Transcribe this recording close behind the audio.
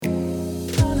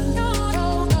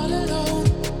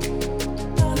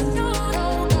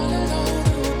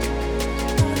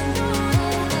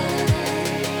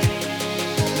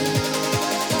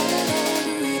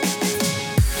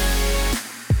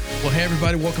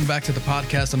everybody. Welcome back to the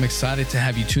podcast. I'm excited to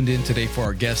have you tuned in today for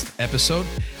our guest episode.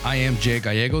 I am Jay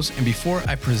Gallegos, and before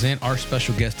I present our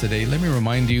special guest today, let me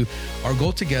remind you, our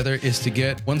goal together is to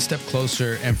get one step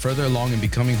closer and further along in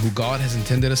becoming who God has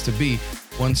intended us to be,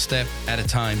 one step at a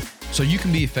time, so you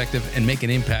can be effective and make an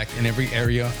impact in every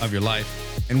area of your life.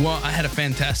 And while I had a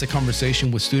fantastic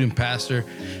conversation with student pastor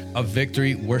of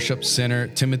Victory Worship Center,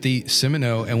 Timothy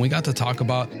Simoneaux, and we got to talk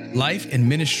about life and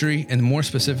ministry, and more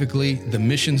specifically, the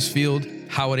missions field,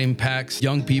 how it impacts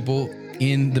young people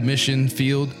in the mission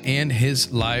field, and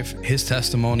his life, his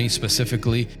testimony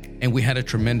specifically. And we had a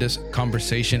tremendous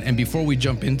conversation. And before we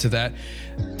jump into that,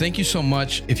 thank you so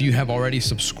much if you have already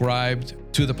subscribed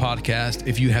to the podcast,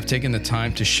 if you have taken the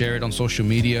time to share it on social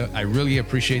media. I really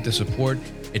appreciate the support.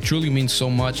 It truly means so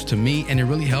much to me, and it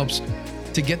really helps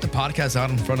to get the podcast out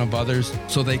in front of others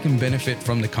so they can benefit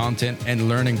from the content and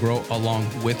learn and grow along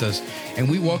with us. And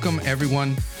we welcome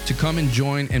everyone to come and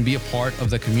join and be a part of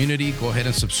the community. Go ahead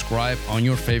and subscribe on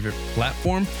your favorite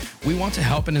platform. We want to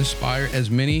help and inspire as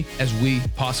many as we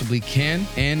possibly can,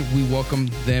 and we welcome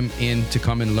them in to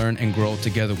come and learn and grow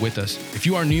together with us. If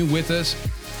you are new with us,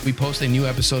 we post a new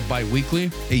episode bi-weekly,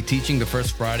 a teaching the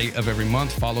first Friday of every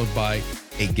month, followed by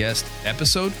a guest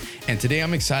episode. And today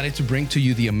I'm excited to bring to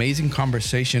you the amazing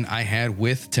conversation I had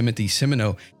with Timothy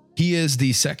Simoneaux. He is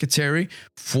the secretary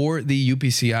for the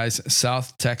UPCI's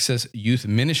South Texas Youth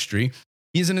Ministry.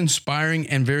 He's an inspiring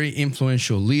and very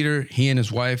influential leader. He and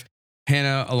his wife,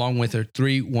 Hannah, along with her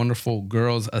three wonderful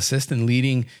girls, assist in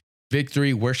leading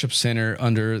Victory Worship Center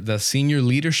under the senior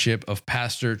leadership of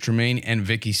Pastor Tremaine and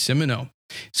Vicky Simoneaux.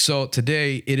 So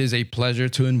today it is a pleasure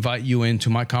to invite you into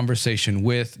my conversation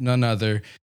with none other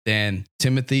than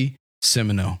Timothy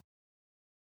Simoneaux.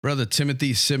 Brother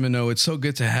Timothy Simoneaux, it's so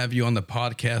good to have you on the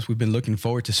podcast. We've been looking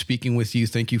forward to speaking with you.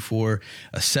 Thank you for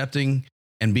accepting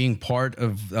and being part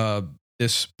of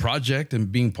this project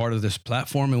and being part of this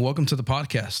platform. And welcome to the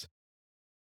podcast.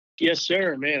 Yes,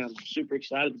 sir, man. I'm super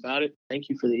excited about it. Thank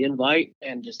you for the invite,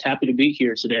 and just happy to be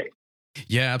here today.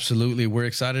 Yeah, absolutely. We're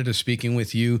excited to speaking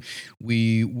with you.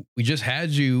 We just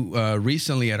had you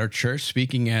recently at our church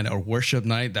speaking at our worship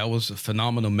night. That was a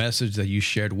phenomenal message that you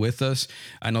shared with us.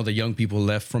 I know the young people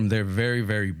left from there very,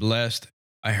 very blessed.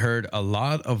 I heard a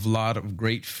lot of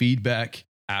great feedback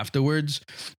afterwards,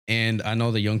 and I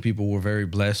know the young people were very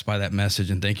blessed by that message.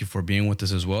 And thank you for being with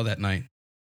us as well that night.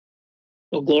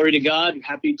 Well, glory to God.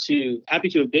 Happy to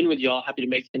have been with y'all. Happy to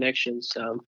make connections.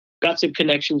 Got some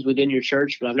connections within your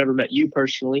church, but I've never met you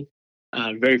personally.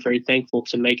 Very, very thankful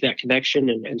to make that connection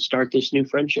and start this new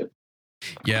friendship.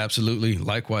 Yeah, absolutely.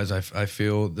 Likewise, I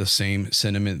feel the same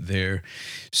sentiment there.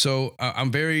 So I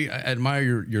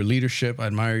admire your leadership. I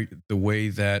admire the way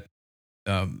that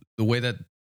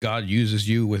God uses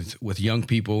you with young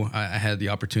people. I had the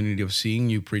opportunity of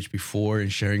seeing you preach before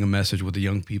and sharing a message with the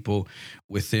young people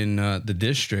within the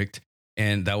district.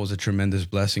 And that was a tremendous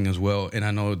blessing as well. And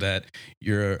I know that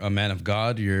you're a man of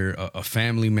God. You're a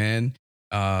family man.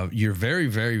 You're very,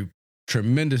 very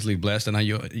tremendously blessed. And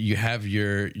you have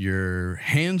your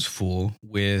hands full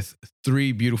with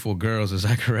three beautiful girls. Is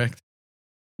that correct?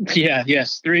 Yeah,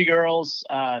 yes. Three girls,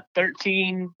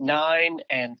 13, 9,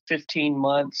 and 15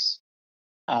 months.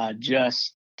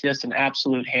 Just an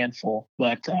absolute handful.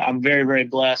 But I'm very, very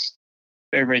blessed,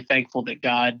 very, very thankful that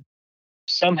God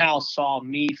somehow saw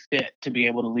me fit to be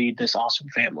able to lead this awesome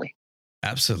family.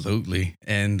 Absolutely.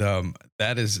 And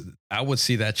I would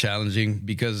see that challenging,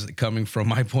 because coming from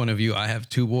my point of view, I have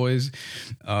two boys,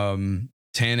 10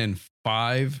 and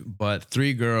 5, but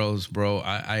 3 girls, bro.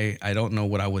 I don't know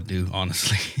what I would do,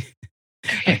 honestly.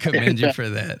 I commend you for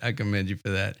that.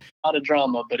 A lot of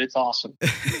drama, but it's awesome.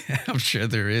 I'm sure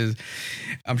there is.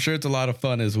 I'm sure it's a lot of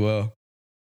fun as well.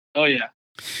 Oh, yeah.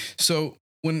 So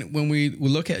when we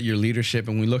look at your leadership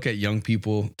and we look at young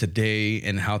people today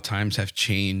and how times have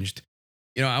changed,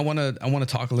 I want to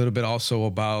talk a little bit also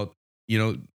about,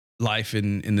 life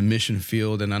in the mission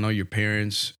field. And I know your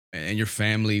parents and your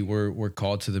family were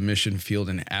called to the mission field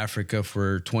in Africa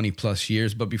for 20 plus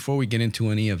years. But before we get into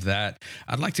any of that,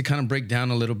 I'd like to kind of break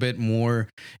down a little bit more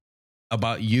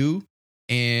about you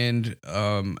and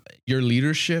your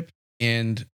leadership.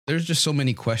 And there's just so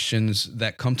many questions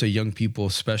that come to young people,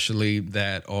 especially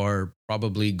that are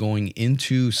probably going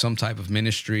into some type of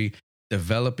ministry,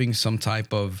 developing some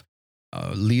type of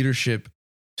leadership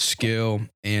skill,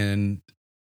 and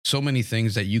so many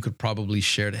things that you could probably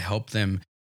share to help them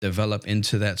develop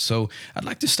into that. So I'd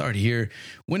like to start here.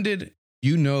 When did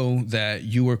you know that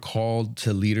you were called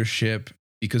to leadership?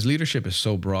 Because leadership is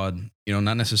so broad,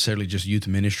 not necessarily just youth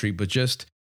ministry, but just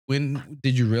when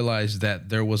did you realize that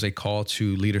there was a call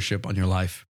to leadership on your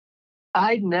life?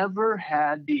 I never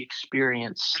had the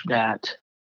experience that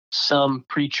some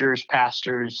preachers,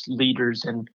 pastors, leaders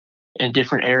in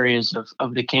different areas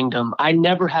of the kingdom. I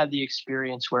never had the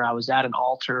experience where I was at an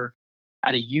altar,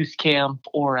 at a youth camp,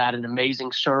 or at an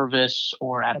amazing service,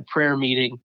 or at a prayer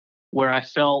meeting where I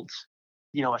felt,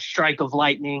 a strike of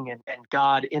lightning, and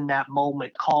God in that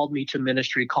moment called me to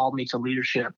ministry, called me to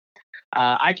leadership.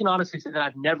 I can honestly say that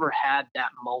I've never had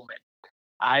that moment.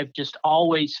 I've just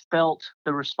always felt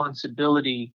the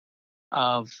responsibility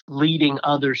of leading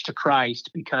others to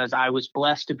Christ because I was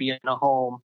blessed to be in a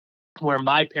home where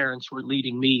my parents were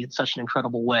leading me in such an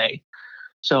incredible way.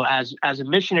 So as a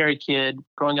missionary kid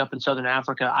growing up in Southern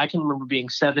Africa, I can remember being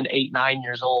 7, 8, 9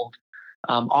 years old,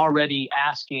 already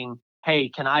asking, "Hey,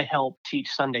 can I help teach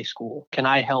Sunday school? Can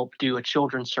I help do a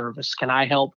children's service? Can I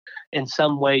help in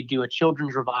some way do a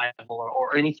children's revival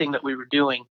or anything that we were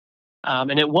doing?"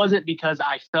 And it wasn't because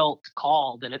I felt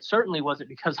called, and it certainly wasn't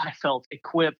because I felt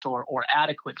equipped or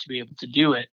adequate to be able to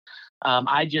do it.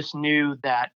 I just knew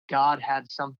that God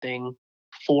had something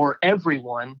for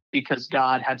everyone because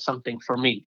God had something for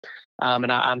me.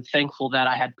 And I'm thankful that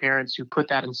I had parents who put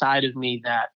that inside of me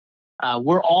that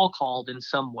we're all called in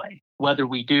some way, whether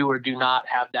we do or do not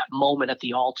have that moment at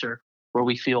the altar where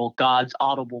we feel God's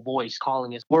audible voice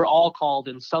calling us. We're all called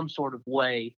in some sort of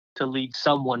way to lead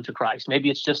someone to Christ. Maybe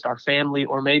it's just our family,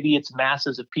 or maybe it's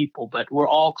masses of people, but we're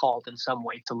all called in some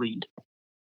way to lead.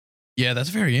 Yeah, that's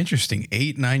very interesting.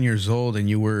 8, 9 years old, and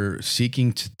you were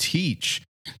seeking to teach.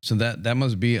 So that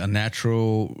must be a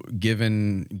natural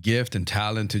given gift and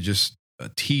talent to just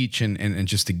teach and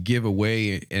just to give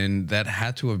away. And that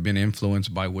had to have been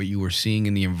influenced by what you were seeing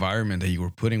in the environment that you were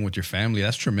putting with your family.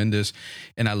 That's tremendous.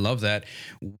 And I love that.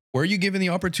 Were you given the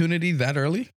opportunity that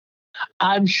early?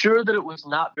 I'm sure that it was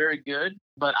not very good,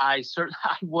 but I certainly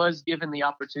I was given the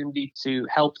opportunity to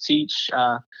help teach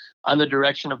under the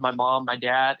direction of my mom, my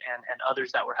dad, and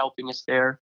others that were helping us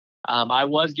there. I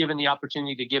was given the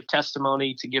opportunity to give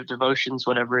testimony, to give devotions,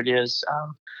 whatever it is,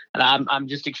 and I'm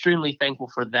just extremely thankful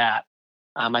for that.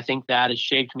 I think that has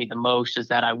shaped me the most is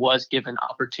that I was given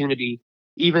opportunity,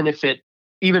 even if it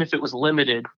even if it was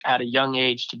limited at a young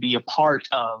age, to be a part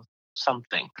of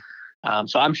something.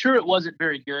 So I'm sure it wasn't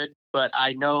very good, but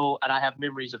I know and I have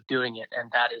memories of doing it,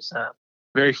 and that is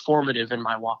very formative in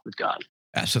my walk with God.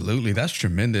 Absolutely. That's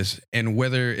tremendous. And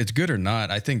whether it's good or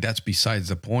not, I think that's besides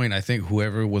the point. I think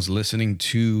whoever was listening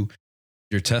to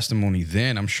your testimony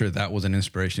then, I'm sure that was an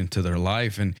inspiration to their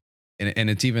life. And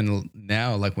it's even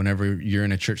now, like whenever you're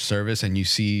in a church service and you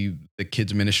see the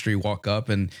kids ministry walk up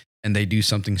and they do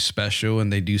something special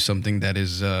and they do something that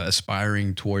is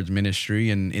aspiring towards ministry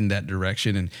and in that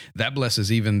direction, and that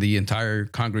blesses even the entire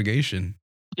congregation.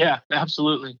 Yeah,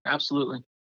 absolutely, absolutely.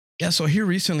 Yeah, so here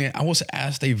recently, I was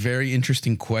asked a very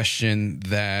interesting question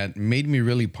that made me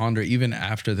really ponder even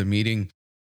after the meeting.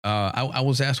 I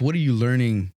was asked, "What are you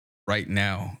learning right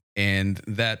now?" And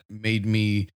that made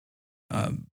me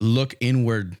look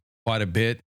inward quite a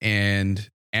bit and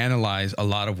analyze a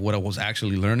lot of what I was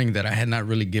actually learning that I had not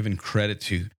really given credit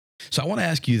to. So I want to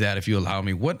ask you that, if you allow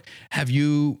me. What have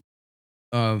you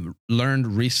learned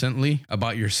recently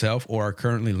about yourself, or are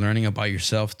currently learning about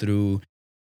yourself through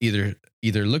either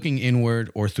looking inward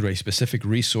or through a specific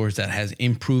resource that has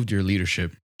improved your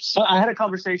leadership? So I had a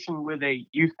conversation with a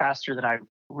youth pastor that I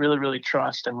really, really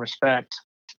trust and respect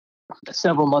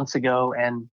several months ago,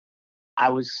 and I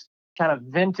was kind of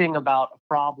venting about a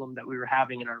problem that we were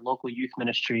having in our local youth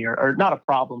ministry, or not a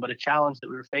problem, but a challenge that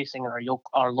we were facing in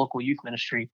our local youth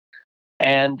ministry.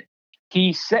 And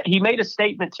he made a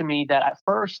statement to me that at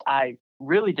first I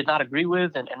really did not agree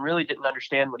with, and really didn't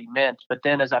understand what he meant. But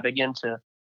then as I began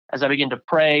to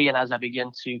pray, and as I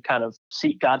began to kind of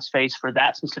seek God's face for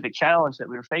that specific challenge that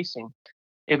we were facing,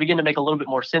 it began to make a little bit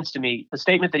more sense to me. The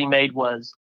statement that he made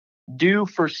was, "Do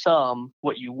for some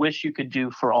what you wish you could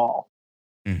do for all."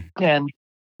 Mm. And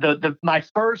the my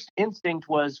first instinct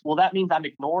was, well, that means I'm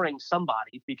ignoring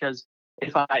somebody, because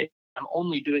if I'm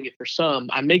only doing it for some,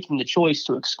 I'm making the choice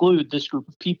to exclude this group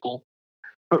of people.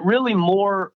 But really,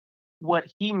 more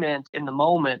what he meant in the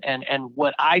moment, and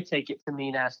what I take it to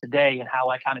mean as today, and how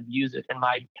I kind of use it in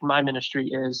my ministry,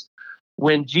 is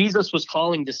when Jesus was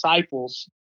calling disciples,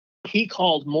 he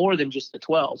called more than just the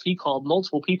 12. He called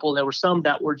multiple people. There were some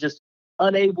that were just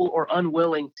unable or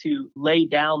unwilling to lay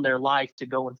down their life to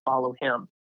go and follow him.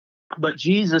 But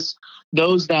Jesus,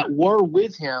 those that were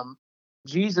with him,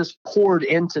 Jesus poured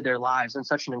into their lives in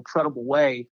such an incredible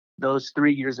way. Those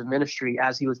 3 years of ministry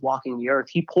as he was walking the earth,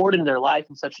 he poured into their life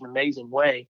in such an amazing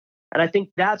way. And I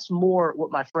think that's more what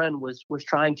my friend was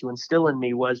trying to instill in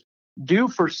me was, do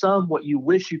for some what you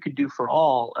wish you could do for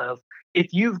all. Of,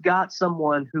 if you've got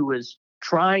someone who is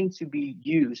trying to be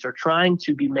used or trying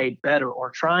to be made better or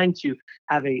trying to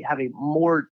have a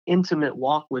more intimate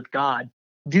walk with God,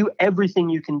 do everything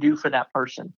you can do for that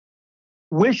person,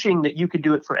 wishing that you could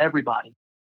do it for everybody.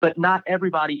 But not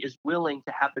everybody is willing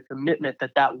to have the commitment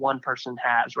that that one person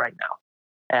has right now.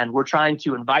 And we're trying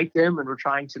to invite them and we're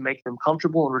trying to make them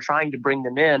comfortable and we're trying to bring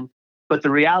them in. But the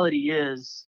reality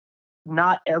is,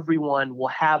 not everyone will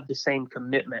have the same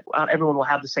commitment. Not everyone will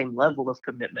have the same level of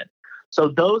commitment. So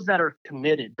those that are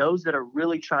committed, those that are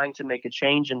really trying to make a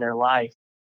change in their life,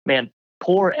 man,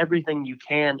 pour everything you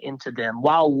can into them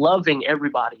while loving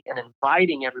everybody and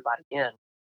inviting everybody in.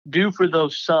 Do for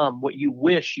those some what you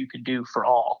wish you could do for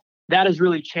all. That has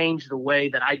really changed the way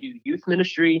that I do youth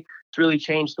ministry. It's really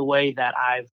changed the way that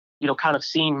I've, kind of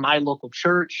seen my local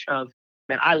church of,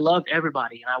 man, I love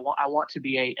everybody and I want to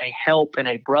be a help and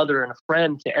a brother and a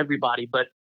friend to everybody. But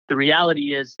the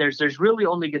reality is there's really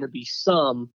only going to be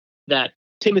some that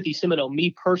Timothy Simoneaux,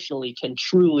 me personally, can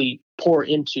truly pour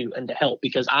into and to help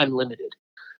because I'm limited.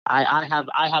 I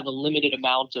have a limited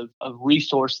amount of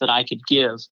resource that I could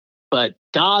give, but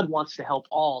God wants to help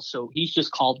all. So he's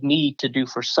just called me to do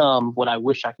for some what I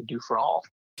wish I could do for all.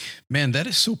 Man, that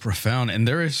is so profound. And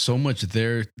there is so much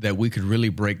there that we could really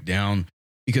break down.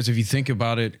 Because if you think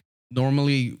about it,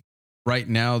 normally right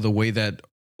now, the way that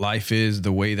life is,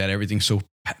 the way that everything's so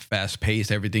fast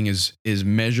paced, everything is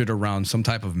measured around some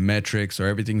type of metrics, or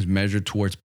everything's measured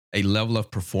towards a level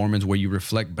of performance where you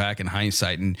reflect back in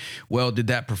hindsight and, well, did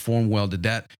that perform well?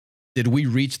 Did we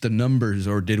reach the numbers,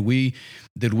 or did we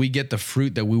get the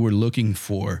fruit that we were looking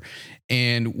for?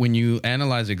 And when you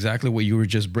analyze exactly what you were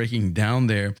just breaking down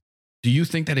there, do you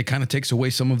think that it kind of takes away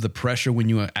some of the pressure when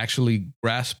you actually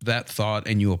grasp that thought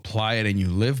and you apply it and you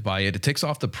live by it? It takes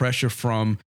off the pressure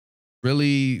from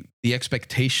really the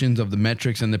expectations of the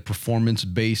metrics and the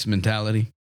performance-based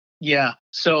mentality. Yeah.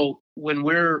 So when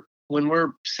we're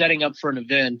setting up for an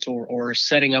event or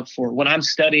setting up for when I'm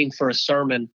studying for a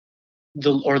sermon,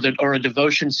 or a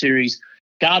devotion series,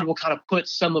 God will kind of put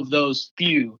some of those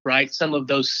some of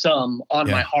those some on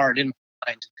my heart and my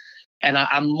mind. And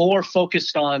I'm more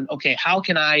focused on, okay, how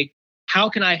can I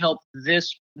help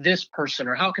this person,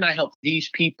 or how can I help these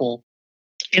people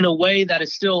in a way that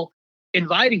is still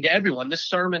inviting to everyone? This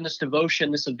sermon, this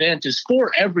devotion, this event is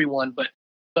for everyone,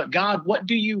 but God, what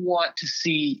do you want to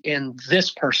see in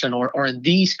this person or in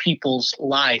these people's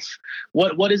life?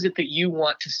 What is it that you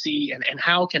want to see, and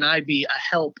how can I be a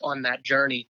help on that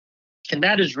journey? And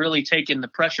that has really taken the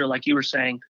pressure, like you were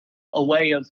saying,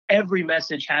 away of every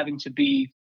message having to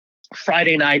be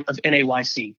Friday night of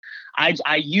NAYC.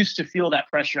 I used to feel that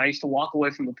pressure. I used to walk away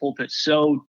from the pulpit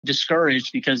so discouraged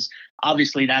because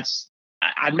obviously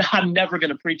I'm never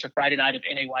going to preach a Friday night of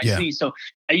NAYC. Yeah. So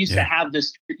I used to have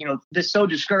this, this so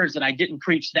discouraged that I didn't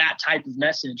preach that type of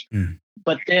message.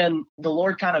 But then the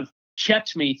Lord kind of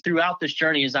checked me throughout this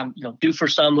journey as I'm, do for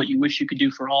some what you wish you could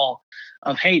do for all,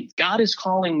 of, hey, God is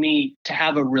calling me to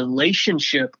have a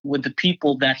relationship with the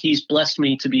people that he's blessed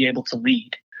me to be able to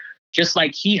lead. Just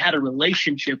like he had a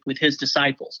relationship with his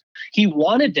disciples. He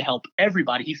wanted to help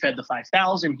everybody. He fed the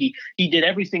 5,000. He did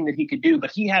everything that he could do, but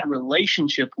he had a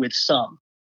relationship with some.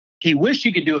 He wished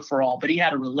he could do it for all, but he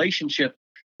had a relationship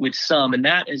with some. And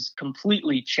that has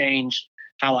completely changed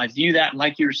how I view that. And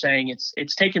like you were saying,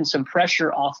 it's taken some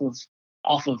pressure off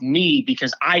of me,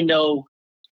 because I know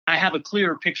I have a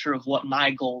clearer picture of what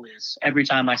my goal is every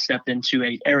time I step into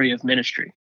an area of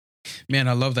ministry. Man,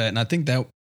 I love that. And I think that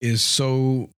is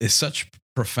such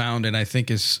profound, and I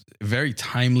think is very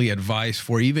timely advice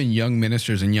for even young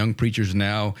ministers and young preachers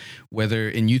now, whether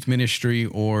in youth ministry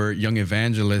or young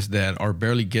evangelists that are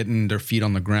barely getting their feet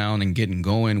on the ground and getting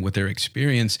going with their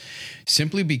experience,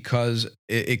 simply because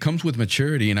it comes with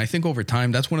maturity. And I think over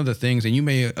time, that's one of the things, and you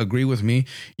may agree with me,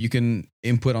 you can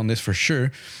input on this for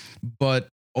sure, but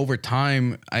over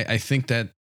time, I think that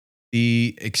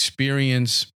the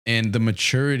experience and the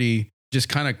maturity just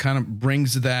kind of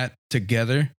brings that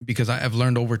together, because I've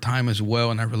learned over time as well.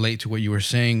 And I relate to what you were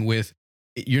saying with,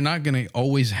 you're not going to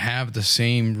always have the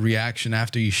same reaction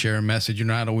after you share a message. You're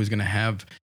not always going to have,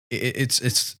 it's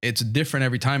different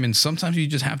every time. And sometimes you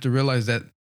just have to realize that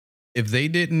if they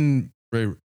didn't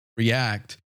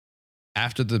react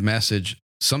after the message,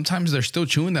 sometimes they're still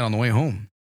chewing that on the way home.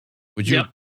 Would you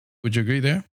agree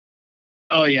there?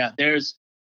 Oh yeah. There's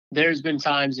been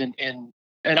times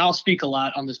and I'll speak a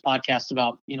lot on this podcast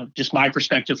about, just my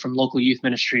perspective from local youth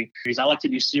ministry. I like to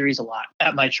do series a lot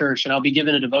at my church, and I'll be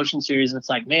given a devotion series, and it's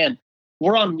like, man,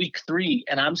 we're on week 3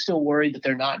 and I'm still worried that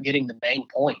they're not getting the main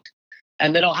point.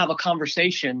 And then I'll have a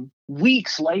conversation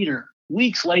weeks later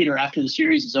after the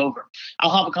series is over.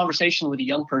 I'll have a conversation with a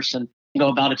young person,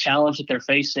 about a challenge that they're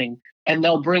facing. and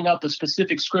they'll bring up a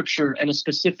specific scripture and a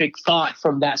specific thought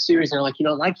from that series. And they're like,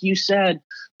 like you said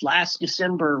last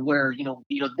December, where,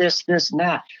 this, and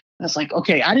that. And it's like,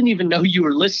 okay, I didn't even know you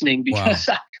were listening, because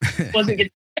Wow. I wasn't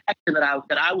getting the action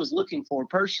that I was looking for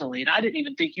personally. And I didn't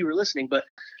even think you were listening, but,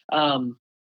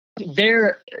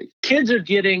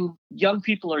 young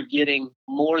people are getting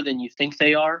more than you think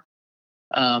they are.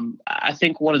 I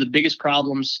think one of the biggest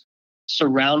problems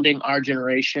surrounding our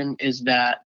generation is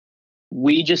that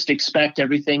we just expect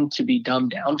everything to be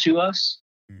dumbed down to us.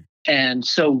 And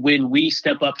so when we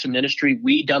step up to ministry,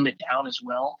 we dumb it down as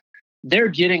well. They're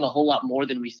getting a whole lot more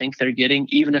than we think they're getting,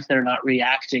 even if they're not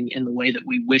reacting in the way that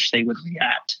we wish they would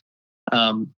react.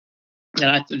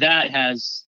 That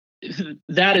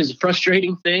is a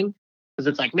frustrating thing, because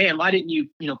it's like, man, why didn't you,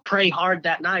 pray hard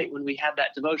that night when we had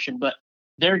that devotion? But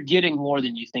they're getting more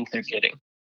than you think they're getting.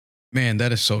 Man,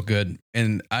 that is so good.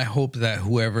 And I hope that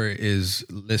whoever is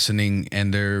listening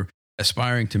and they're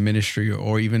aspiring to ministry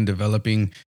or even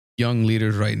developing young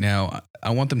leaders right now,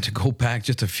 I want them to go back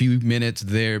just a few minutes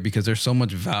there, because there's so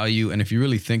much value. And if you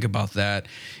really think about that,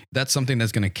 that's something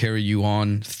that's going to carry you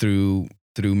on through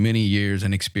many years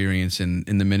and experience in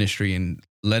the ministry, and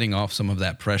letting off some of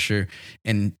that pressure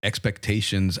and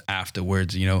expectations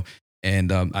afterwards,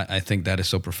 And I think that is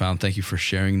so profound. Thank you for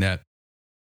sharing that.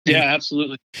 Yeah,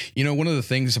 absolutely. One of the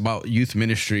things about youth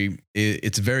ministry,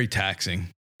 it's very taxing.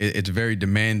 It's very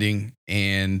demanding,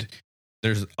 and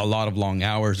there's a lot of long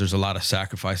hours. There's a lot of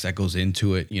sacrifice that goes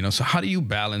into it. So how do you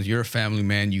balance? You're a family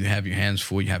man. You have your hands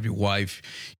full. You have your wife.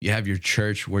 You have your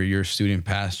church where you're a student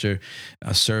pastor,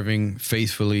 serving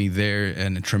faithfully there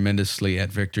and tremendously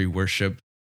at Victory Worship.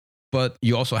 But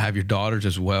you also have your daughters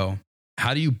as well.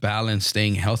 How do you balance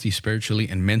staying healthy spiritually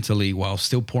and mentally while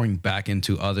still pouring back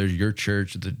into others, your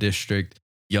church, the district,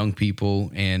 young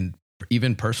people, and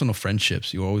even personal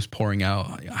friendships? You're always pouring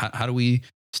out. How do we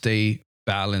stay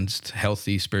balanced,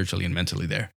 healthy spiritually and mentally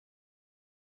there?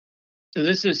 So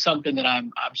this is something that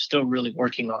I'm still really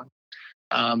working on.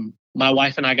 My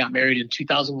wife and I got married in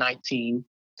 2019.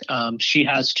 She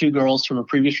has two girls from a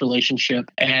previous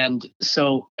relationship. And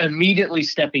so immediately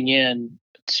stepping in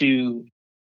to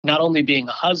not only being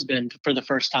a husband for the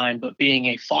first time, but being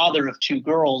a father of two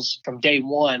girls from day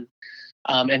one.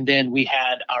 And then we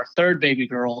had our third baby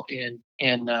girl in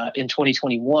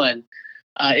 2021.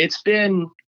 It's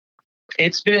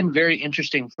been very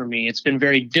interesting for me. It's been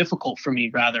very difficult for me,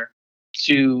 rather,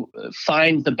 to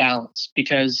find the balance,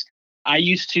 because I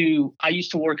used to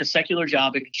work a secular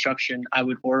job in construction. I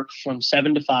would work from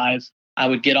 7 to 5. I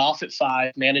would get off at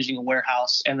 5 managing a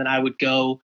warehouse, and then I would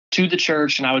go to the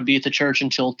church, and I would be at the church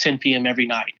until 10 p.m. every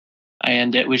night.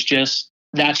 And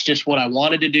that's just what I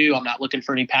wanted to do. I'm not looking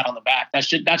for any pat on the back. That's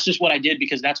just what I did,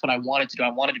 because that's what I wanted to do. I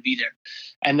wanted to be there.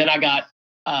 And then I got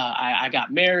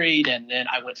married, and then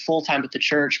I went full time at the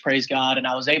church, praise God. And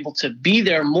I was able to be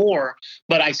there more,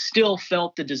 but I still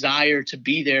felt the desire to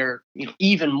be there,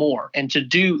 even more, and to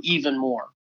do even more,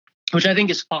 which I think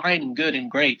is fine and good and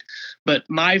great. But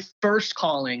my first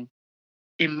calling,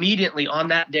 immediately on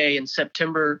that day in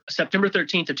September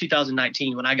 13th of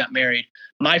 2019, when I got married,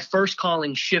 my first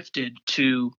calling shifted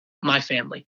to my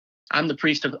family. I'm the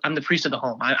priest of the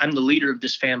home. I'm the leader of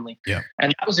this family. Yeah.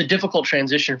 And that was a difficult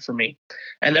transition for me.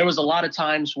 And there was a lot of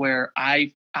times where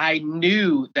I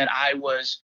knew that I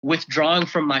was withdrawing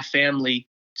from my family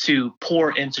to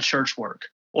pour into church work,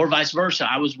 or vice versa.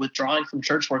 I was withdrawing from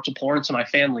church work to pour into my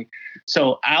family.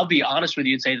 So I'll be honest with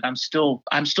you and say that I'm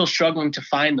still struggling to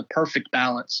find the perfect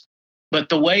balance. But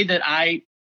the way that I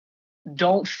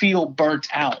don't feel burnt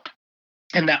out,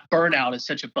 and that burnout is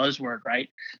such a buzzword, right?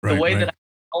 The way that I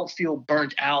don't feel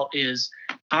burnt out is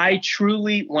I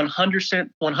truly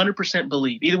 100%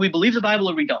 believe, either we believe the Bible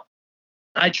or we don't.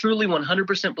 I truly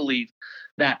 100% believe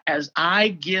that as I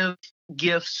give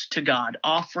gifts to God,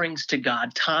 offerings to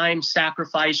God, time,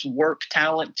 sacrifice, work,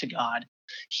 talent to God,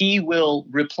 He will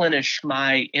replenish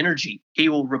my energy. He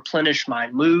will replenish my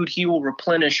mood. He will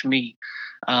replenish me.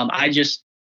 When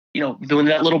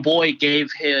that little boy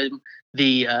gave him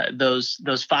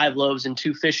those 5 loaves and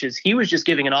 2 fishes, he was just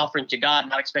giving an offering to God,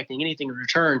 not expecting anything in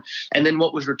return. And then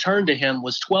what was returned to him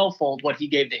was 12-fold what he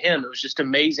gave to him. It was just an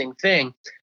amazing thing.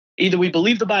 Either we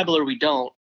believe the Bible or we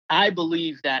don't. I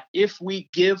believe that if we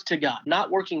give to God, not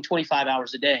working 25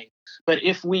 hours a day, but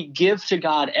if we give to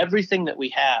God everything that we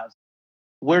have,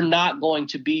 we're not going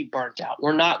to be burnt out.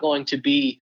 We're not going to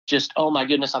be just, oh my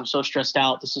goodness, I'm so stressed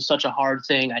out. This is such a hard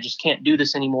thing. I just can't do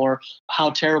this anymore. How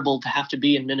terrible to have to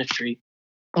be in ministry.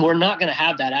 We're not going to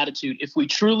have that attitude if we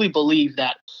truly believe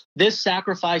that this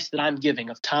sacrifice that I'm giving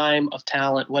of time, of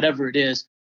talent, whatever it is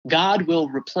God will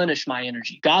replenish my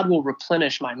energy. God will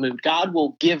replenish my mood. God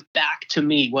will give back to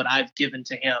me what I've given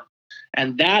to him.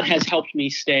 And that has helped me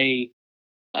stay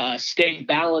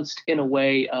balanced in a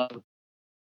way of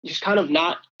just kind of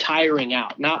not tiring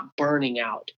out, not burning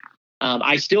out.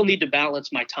 I still need to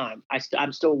balance my time.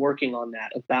 I'm still working on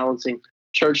that, of balancing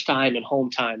church time and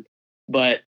home time.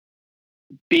 But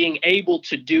being able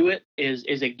to do it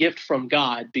is a gift from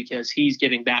God, because he's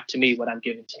giving back to me what I'm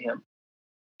giving to him.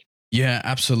 Yeah,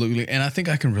 absolutely. And I think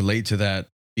I can relate to that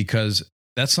because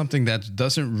that's something that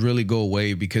doesn't really go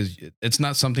away because it's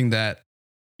not something that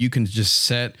you can just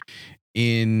set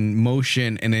in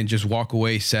motion and then just walk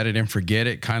away, set it and forget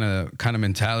it kind of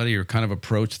mentality or kind of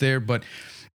approach there. But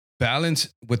balance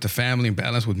with the family and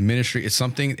balance with ministry is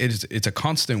something, it's a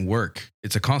constant work.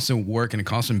 It's a constant work and a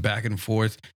constant back and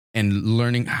forth and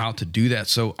learning how to do that.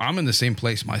 So I'm in the same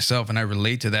place myself and I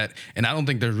relate to that. And I don't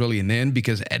think there's really an end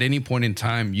because at any point in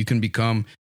time you can become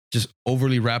just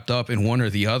overly wrapped up in one or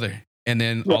the other. And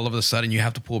then Yeah. all of a sudden you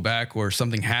have to pull back or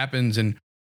something happens and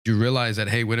you realize that,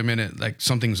 hey, wait a minute, like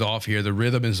something's off here. The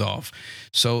rhythm is off.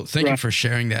 So thank you Right. for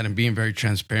sharing that and being very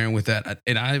transparent with that.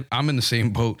 And I'm in the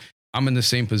same boat. I'm in the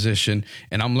same position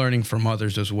and I'm learning from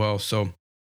others as well. So,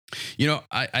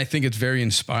 I think it's very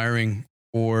inspiring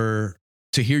for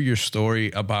to hear your story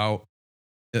about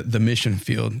the mission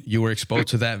field. You were exposed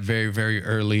to that very, very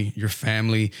early. Your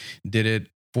family did it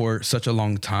for such a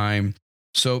long time.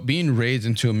 So being raised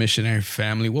into a missionary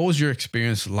family, what was your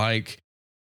experience like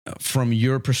from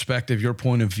your perspective, your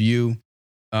point of view,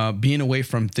 being away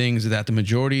from things that the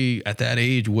majority at that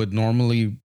age would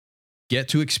normally get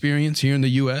to experience here in the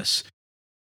US?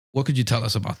 What could you tell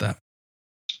us about that?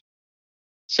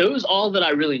 So it was all that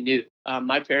I really knew.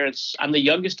 My parents, I'm the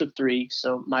youngest of three.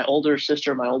 So my older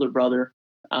sister, my older brother,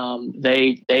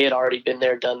 they had already been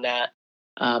there, done that.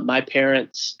 My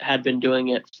parents had been doing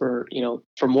it for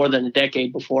more than a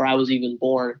decade before I was even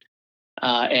born.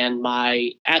 And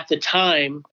at the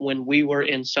time when we were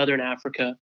in Southern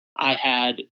Africa, I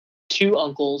had two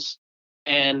uncles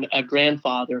and a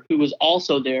grandfather who was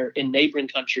also there in neighboring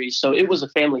countries. So it was a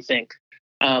family thing.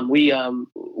 We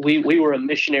were a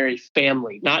missionary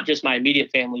family, not just my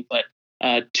immediate family, but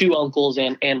two uncles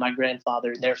and my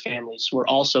grandfather and their families were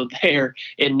also there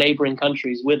in neighboring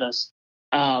countries with us.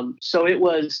 So it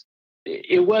was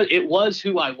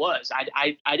who I was.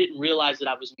 I didn't realize that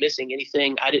I was missing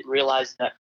anything. I didn't realize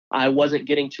that I wasn't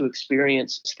getting to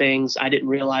experience things. I didn't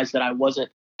realize that I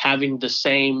wasn't having the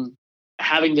same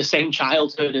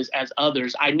childhood as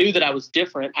others. I knew that I was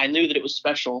different. I knew that it was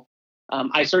special.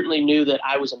 I certainly knew that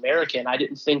I was American. I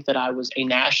didn't think that I was a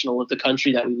national of the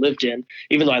country that we lived in,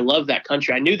 even though I loved that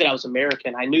country. I knew that I was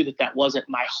American. I knew that that wasn't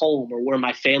my home or where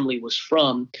my family was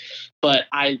from, but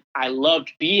I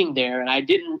loved being there, and I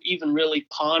didn't even really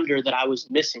ponder that I was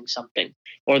missing something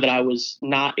or that I was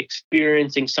not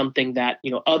experiencing something that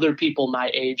other people my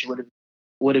age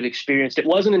would have experienced. It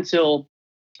wasn't until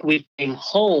we came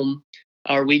home,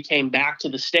 or we came back to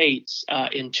the States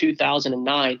in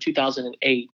 2009,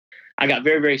 2008. I got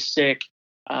very, very sick.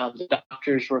 The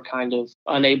doctors were kind of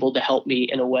unable to help me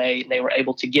in a way, and they were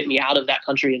able to get me out of that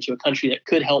country into a country that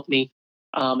could help me.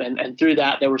 And through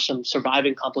that, there were some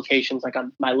surviving complications. Like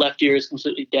my left ear is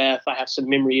completely deaf. I have some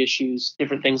memory issues,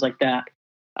 different things like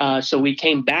that. So we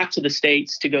came back to the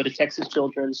States to go to Texas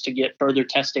Children's to get further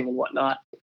testing and whatnot.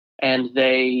 And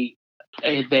they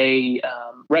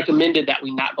recommended that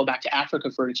we not go back to Africa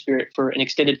for an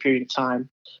extended period of time.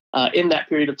 In that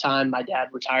period of time, my dad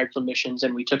retired from missions,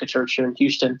 and we took a church here in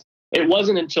Houston. It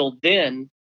wasn't until then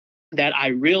that I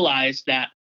realized that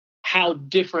how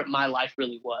different my life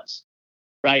really was.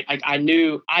 Right? I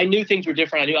knew things were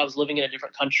different. I knew I was living in a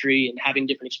different country and having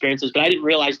different experiences, but I didn't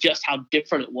realize just how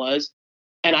different it was.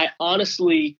 And I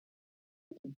honestly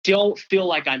don't feel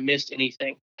like I missed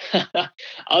anything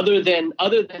other than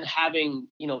having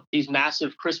these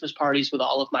massive Christmas parties with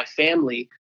all of my family.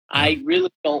 Yeah. I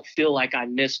really don't feel like I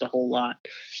missed a whole lot.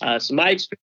 So my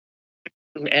experience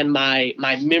and my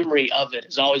memory of it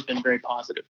has always been very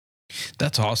positive.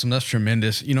 That's awesome. That's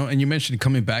tremendous. And you mentioned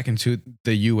coming back into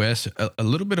the US a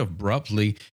little bit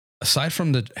abruptly. Aside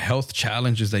from the health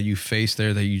challenges that you faced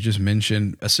there that you just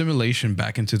mentioned, assimilation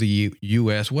back into the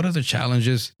US, what other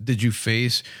challenges did you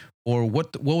face or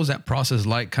what was that process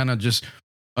like kind of just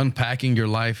unpacking your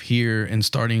life here and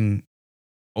starting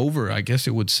over? I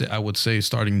would say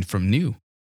starting from new.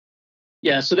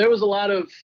 Yeah, so there was a lot of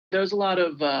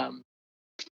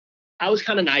I was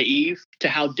kind of naive to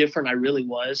how different I really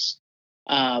was.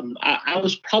 I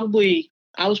was probably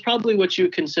what you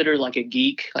would consider like a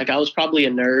geek. Like I was probably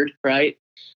a nerd, right?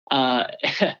 Uh,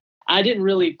 I didn't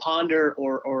really ponder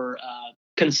or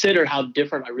consider how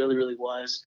different I really, really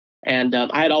was. And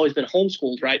I had always been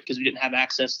homeschooled, right? Because we didn't have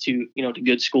access to, to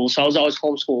good schools. So I was always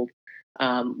homeschooled.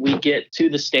 We get to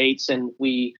the States and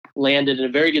we landed in a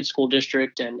very good school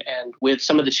district. And with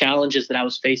some of the challenges that I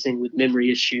was facing with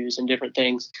memory issues and different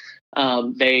things,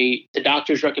 the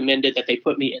doctors recommended that they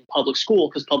put me in public school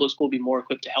because public school would be more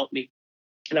equipped to help me.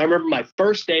 And I remember my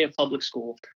first day of public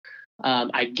school,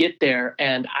 I get there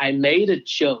and I made a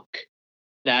joke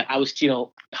that I was,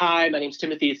 hi, my name's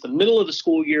Timothy. It's the middle of the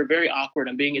school year, very awkward.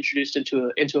 I'm being introduced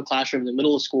into a classroom in the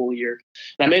middle of school year.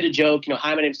 And I made a joke,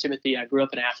 hi, my name's Timothy. I grew up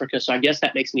in Africa, so I guess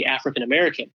that makes me African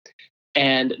American.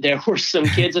 And there were some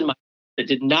kids in my that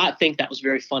did not think that was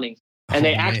very funny. And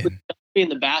they actually put me in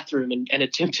the bathroom and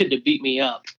attempted to beat me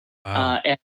up. Wow.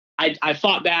 And I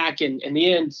fought back, and in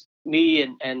the end, me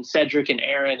and Cedric and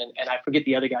Aaron and I forget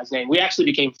the other guy's name, we actually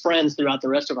became friends throughout the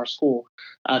rest of our school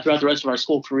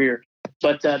career.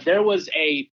 But there was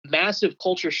a massive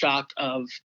culture shock of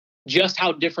just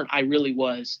how different I really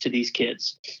was to these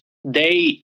kids.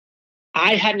 I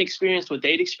hadn't experienced what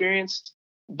they'd experienced,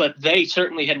 but they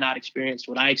certainly had not experienced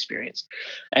what I experienced.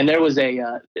 And there was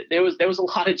a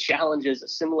lot of challenges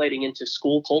assimilating into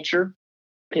school culture,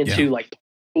 into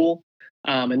school.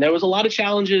 And there was a lot of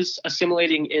challenges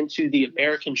assimilating into the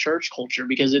American church culture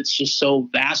because it's just so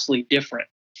vastly different.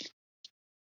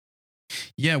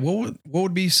 Yeah, what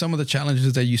would be some of the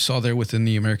challenges that you saw there within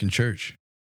the American church?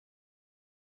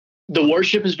 The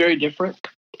worship is very different,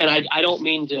 and I don't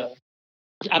mean to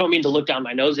look down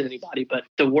my nose at anybody, but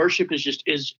the worship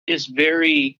is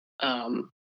very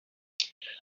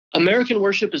American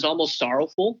worship is almost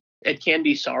sorrowful. It can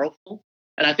be sorrowful.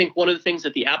 And I think one of the things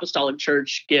that the Apostolic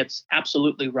Church gets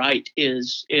absolutely right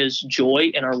is joy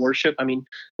in our worship. I mean,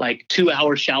 like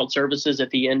 2-hour shout services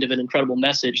at the end of an incredible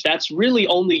message. That's really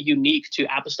only unique to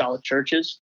Apostolic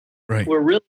churches. Right.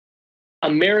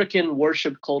 American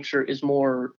worship culture is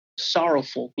more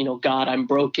sorrowful. God, I'm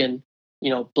broken.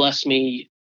 Bless me.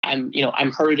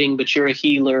 I'm hurting, but you're a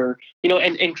healer.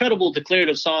 And incredible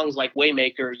declarative songs like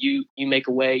Waymaker, you make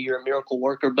a way, you're a miracle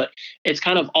worker. But it's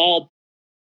kind of all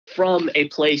from a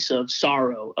place of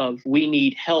sorrow, of we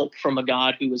need help from a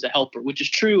God who is a helper, which is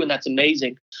true, and that's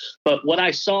amazing. But what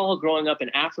I saw growing up in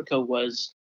Africa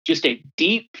was just a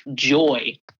deep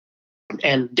joy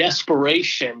and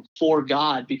desperation for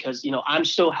God because, I'm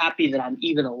so happy that I'm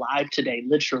even alive today,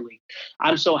 literally.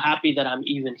 I'm so happy that I'm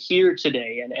even here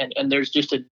today. And there's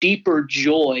just a deeper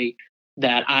joy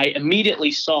that I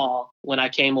immediately saw when I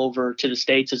came over to the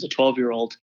States as a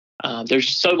 12-year-old. There's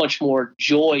so much more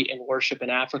joy in worship in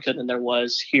Africa than there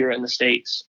was here in the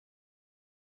States.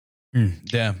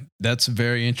 Yeah, that's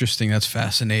very interesting. That's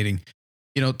fascinating.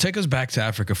 Take us back to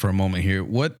Africa for a moment here.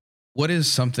 What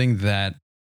is something that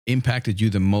impacted you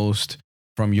the most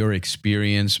from your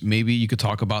experience? Maybe you could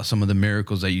talk about some of the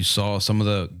miracles that you saw, some of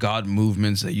the God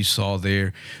movements that you saw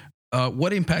there.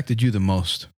 What impacted you the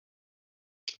most?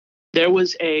 There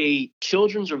was a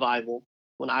children's revival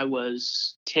when I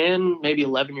was 10, maybe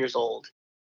 11 years old.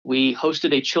 We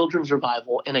hosted a children's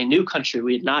revival in a new country.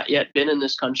 We had not yet been in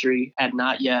this country, had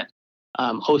not yet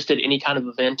hosted any kind of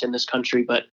event in this country.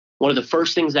 But one of the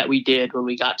first things that we did when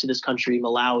we got to this country,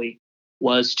 Malawi,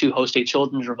 was to host a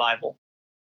children's revival.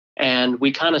 And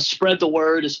we kind of spread the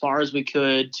word as far as we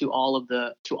could to all of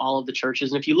the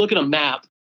churches. And if you look at a map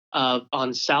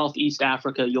on Southeast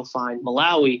Africa, you'll find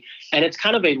Malawi, and it's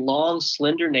kind of a long,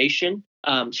 slender nation.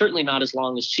 Certainly not as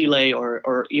long as Chile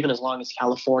or even as long as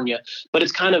California, but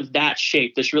it's kind of that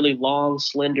shape, this really long,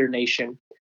 slender nation.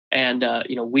 And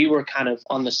we were kind of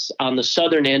on the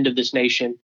southern end of this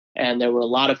nation, and there were a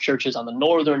lot of churches on the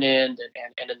northern end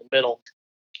and in the middle.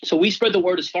 So we spread the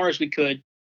word as far as we could,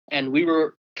 and we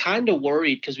were kind of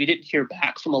worried because we didn't hear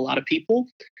back from a lot of people.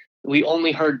 We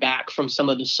only heard back from some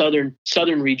of the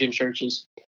southern region churches.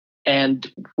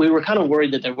 And we were kind of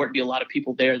worried that there wouldn't be a lot of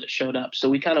people there that showed up. So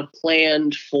we kind of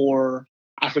planned for,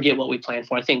 I forget what we planned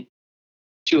for, I think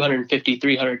 250,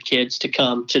 300 kids to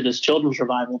come to this children's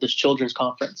revival, this children's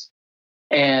conference.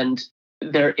 And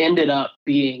there ended up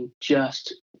being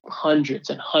just hundreds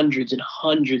and hundreds and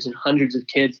hundreds and hundreds of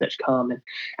kids that come.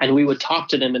 And we would talk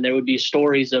to them, and there would be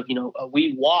stories of,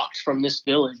 we walked from this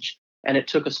village and it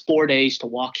took us 4 days to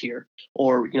walk here.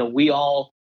 Or,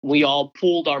 we all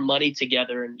pooled our money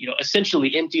together and,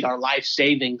 essentially emptied our life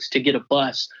savings to get a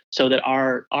bus so that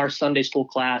our Sunday school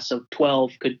class of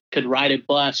 12 could ride a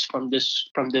bus from this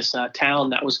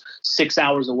town that was 6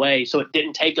 hours away. So it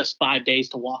didn't take us 5 days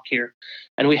to walk here.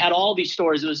 And we had all these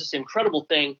stories. It was this incredible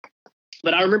thing.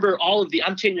 But I remember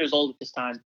I'm 10 years old at this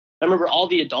time. I remember all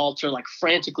the adults are like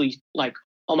frantically like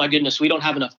oh my goodness, we don't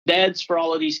have enough beds for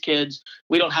all of these kids.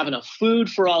 We don't have enough food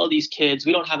for all of these kids.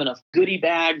 We don't have enough goodie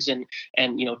bags and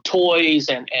toys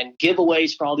and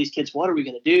giveaways for all these kids. What are we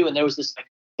going to do? And there was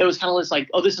kind of this like,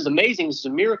 oh, this is amazing. This is a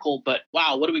miracle. But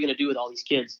wow, what are we going to do with all these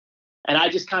kids? And I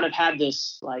just kind of had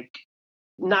this like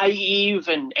naive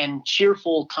and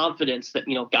cheerful confidence that,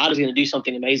 God is going to do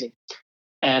something amazing.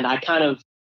 And I kind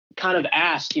of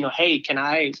asked, hey, can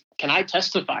I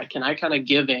testify? Can I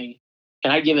give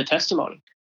a testimony?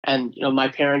 And my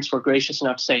parents were gracious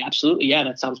enough to say, absolutely, yeah,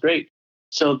 that sounds great.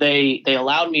 So they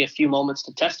allowed me a few moments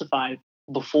to testify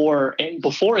before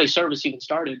a service even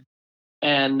started.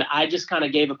 And I just kind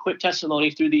of gave a quick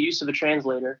testimony through the use of a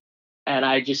translator. And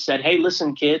I just said, hey,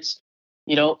 listen, kids,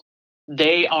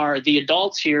 the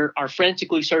adults here are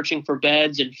frantically searching for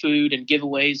beds and food and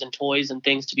giveaways and toys and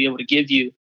things to be able to give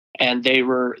you. And they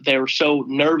were so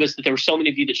nervous that there were so many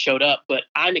of you that showed up. But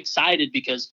I'm excited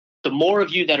because the more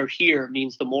of you that are here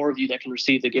means the more of you that can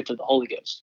receive the gift of the Holy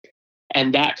Ghost.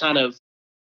 And that kind of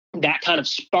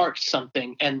sparked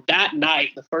something. And that night,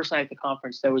 the first night of the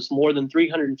conference, there was more than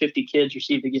 350 kids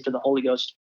received the gift of the Holy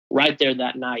Ghost right there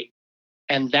that night.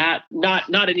 And that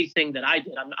not anything that I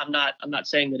did. I'm not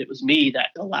saying that it was me that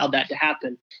allowed that to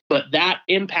happen, but that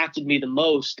impacted me the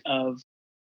most of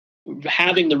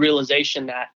having the realization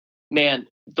that, man,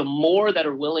 the more that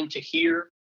are willing to hear,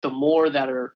 the more that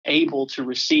are able to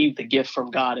receive the gift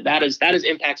from God. And that has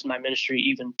impacted my ministry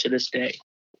even to this day.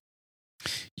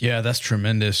 Yeah, that's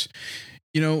tremendous.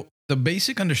 The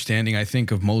basic understanding, I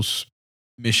think, of most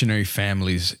missionary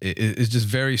families is just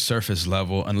very surface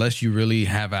level, unless you really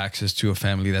have access to a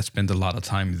family that spends a lot of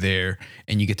time there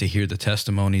and you get to hear the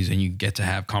testimonies and you get to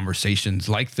have conversations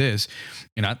like this.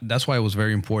 That's why it was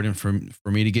very important for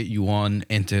me to get you on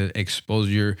and to expose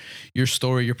your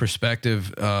story, your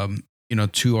perspective,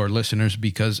 to our listeners,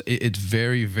 because it's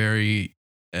very, very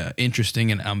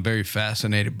interesting, and I'm very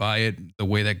fascinated by it, the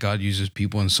way that God uses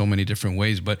people in so many different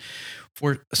ways. But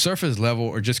for surface level,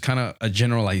 or just kind of a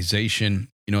generalization,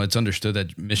 it's understood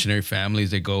that missionary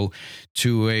families, they go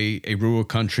to a rural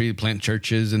country, plant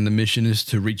churches, and the mission is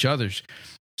to reach others.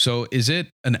 So is it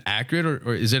an accurate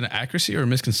or is it an accuracy or a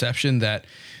misconception that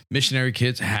missionary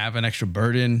kids have an extra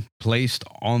burden placed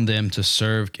on them to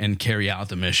serve and carry out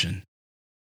the mission?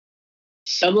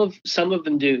 Some of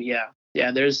them do, yeah.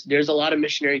 Yeah, there's a lot of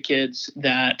missionary kids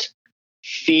that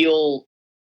feel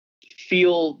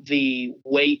the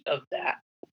weight of that,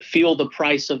 feel the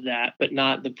price of that, but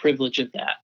not the privilege of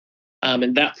that.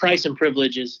 And that price and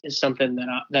privilege is something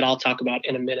that I'll talk about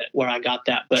in a minute, where I got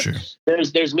that. But sure,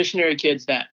 there's missionary kids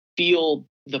that feel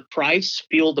the price,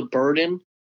 feel the burden,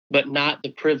 but not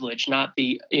the privilege, not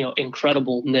the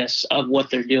incredibleness of what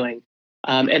they're doing.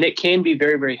 And it can be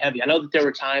very, very heavy. I know that there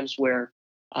were times where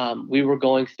we were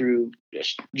going through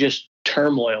just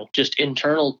turmoil, just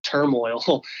internal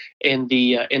turmoil in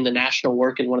the national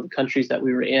work in one of the countries that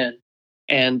we were in.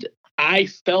 And I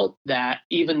felt that,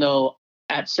 even though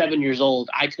at 7 years old,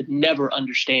 I could never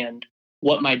understand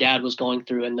what my dad was going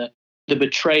through, and the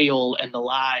betrayal and the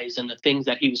lies and the things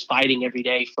that he was fighting every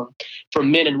day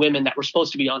from men and women that were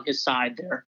supposed to be on his side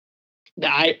there.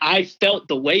 I felt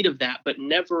the weight of that, but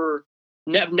never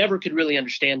could really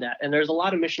understand that. And there's a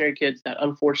lot of missionary kids that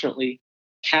unfortunately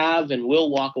have and will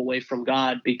walk away from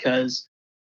God because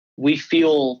we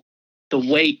feel the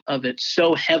weight of it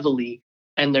so heavily.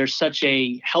 And there's such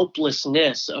a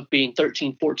helplessness of being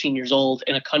 13, 14 years old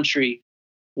in a country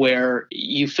where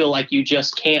you feel like you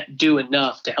just can't do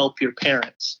enough to help your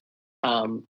parents.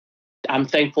 I'm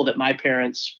thankful that my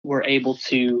parents were able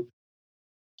to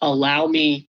allow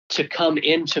me to come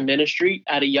into ministry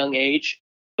at a young age,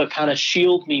 but kind of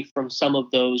shield me from some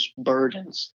of those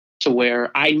burdens, to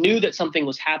where I knew that something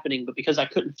was happening, but because I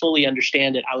couldn't fully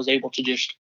understand it, I was able to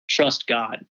just trust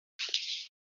God.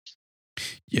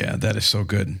 Yeah, that is so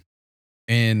good.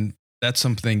 And that's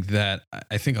something that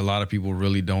I think a lot of people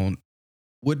really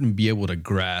wouldn't be able to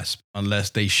grasp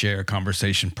unless they share a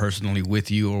conversation personally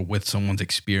with you or with someone's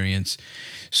experience.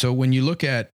 So when you look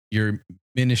at your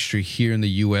ministry here in the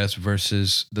US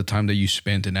versus the time that you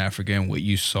spent in Africa and what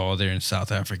you saw there in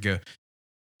South Africa,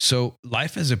 so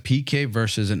life as a PK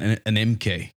versus an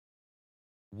MK,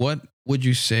 what would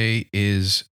you say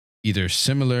is either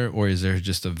similar, or is there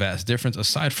just a vast difference,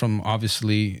 aside from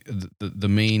obviously the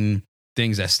main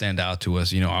things that stand out to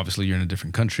us? Obviously you're in a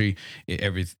different country.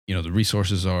 The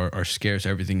resources are scarce.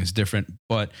 Everything is different.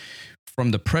 But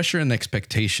from the pressure and the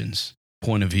expectations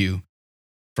point of view,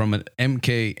 from an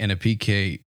MK and a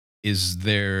PK, is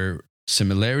there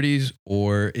similarities,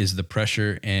 or is the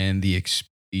pressure and the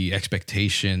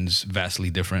expectations vastly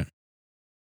different?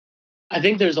 I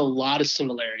think there's a lot of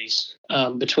similarities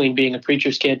between being a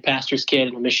preacher's kid, pastor's kid,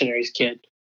 and a missionary's kid.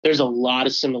 There's a lot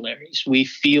of similarities. We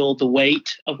feel the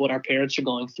weight of what our parents are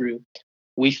going through.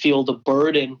 We feel the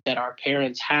burden that our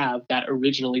parents have that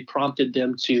originally prompted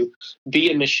them to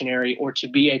be a missionary or to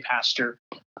be a pastor.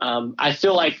 I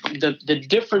feel like the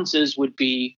differences would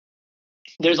be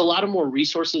there's a lot of more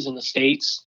resources in the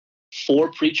States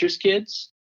for preachers'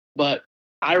 kids, but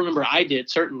I remember I did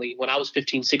certainly when I was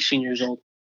 15, 16 years old.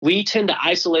 We tend to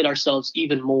isolate ourselves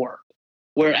even more.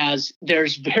 Whereas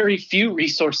there's very few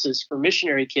resources for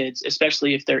missionary kids,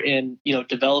 especially if they're in,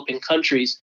 developing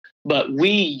countries. But we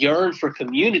yearn for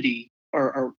community,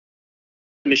 or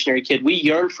missionary kid, we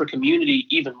yearn for community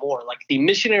even more. Like the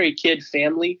missionary kid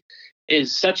family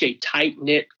is such a tight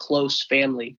knit, close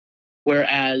family.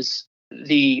 Whereas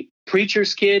the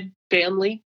preacher's kid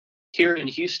family here in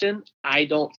Houston, I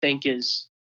don't think is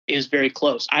very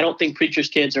close. I don't think preacher's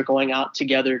kids are going out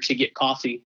together to get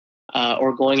coffee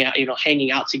or going out,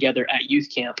 hanging out together at youth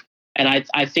camp. And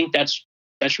I think that's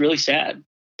really sad.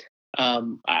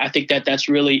 I think that's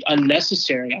really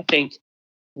unnecessary. I think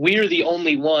we're the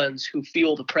only ones who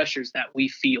feel the pressures that we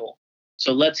feel.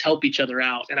 So let's help each other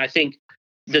out. And I think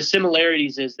the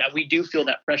similarities is that we do feel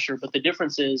that pressure, but the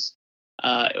difference is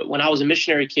when I was a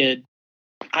missionary kid,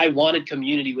 I wanted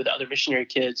community with other missionary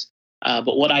kids.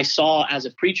 But what I saw as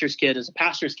a preacher's kid, as a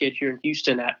pastor's kid here in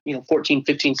Houston at 14,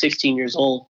 15, 16 years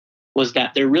old, was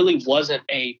that there really wasn't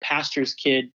a pastor's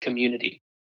kid community.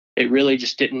 It really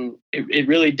just didn't. It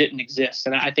really didn't exist,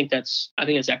 and I think it's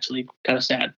actually kind of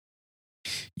sad.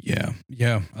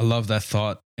 Yeah, I love that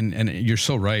thought, and you're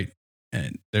so right.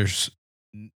 And there's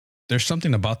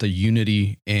something about the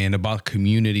unity and about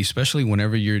community, especially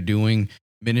whenever you're doing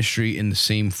ministry in the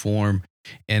same form.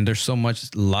 And there's so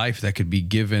much life that could be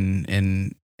given,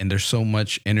 and there's so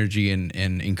much energy and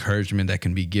encouragement that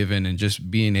can be given, and just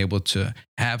being able to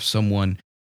have someone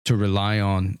to rely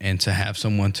on and to have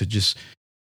someone to just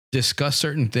discuss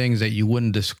certain things that you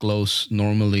wouldn't disclose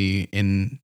normally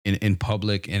in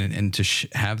public, and to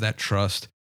have that trust.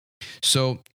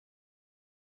 So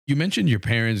you mentioned your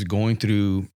parents going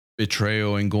through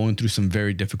betrayal and going through some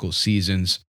very difficult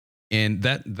seasons, and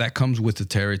that comes with the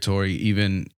territory,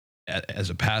 even as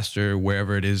a pastor,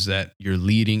 wherever it is that you're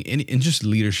leading, in just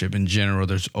leadership in general.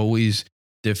 There's always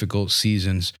difficult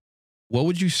seasons. What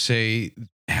would you say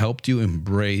helped you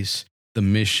embrace the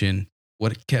mission?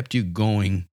 What kept you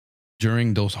going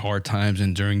during those hard times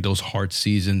and during those hard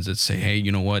seasons, that say, hey,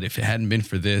 you know what, if it hadn't been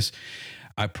for this,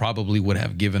 I probably would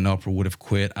have given up or would have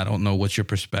quit? I don't know. What's your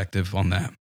perspective on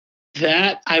that?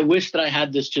 That I wish that I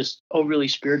had this just overly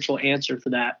spiritual answer for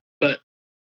that, but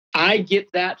I get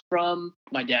that from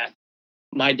my dad.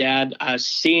 My dad,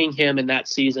 seeing him in that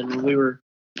season when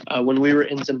we were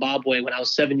in Zimbabwe when I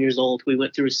was 7 years old, we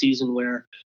went through a season where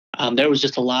there was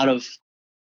just a lot of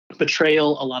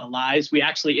betrayal, a lot of lies. We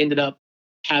actually ended up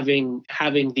having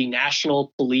the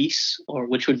national police, or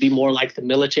which would be more like the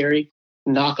military,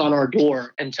 knock on our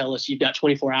door and tell us you've got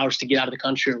 24 hours to get out of the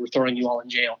country or we're throwing you all in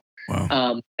jail.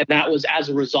 Wow. And that was as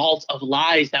a result of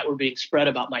lies that were being spread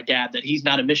about my dad, that he's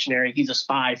not a missionary, he's a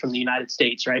spy from the United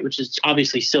States, right? Which is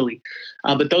obviously silly.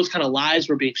 But those kind of lies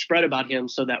were being spread about him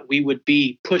so that we would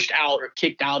be pushed out or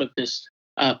kicked out of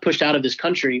this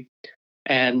country.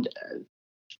 And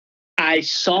I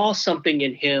saw something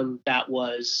in him that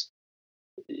was,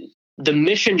 the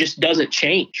mission just doesn't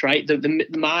change, right?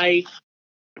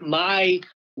 My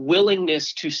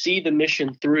willingness to see the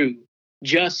mission through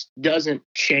just doesn't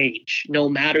change, no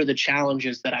matter the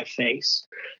challenges that I face.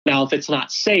 Now, if it's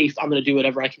not safe, I'm going to do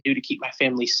whatever I can do to keep my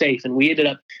family safe. And we ended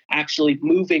up actually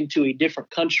moving to a different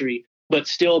country, but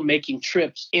still making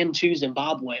trips into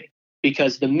Zimbabwe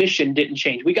because the mission didn't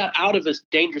change. We got out of this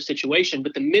dangerous situation,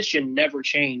 but the mission never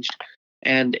changed.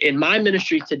 And in my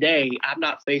ministry today, I'm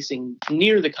not facing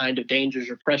near the kind of dangers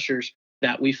or pressures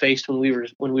that we faced when we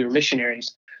were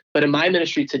missionaries. But in my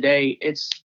ministry today, it's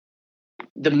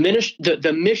the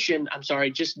mission,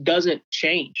 just doesn't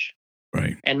change.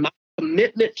 Right. And my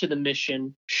commitment to the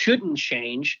mission shouldn't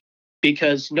change,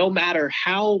 because no matter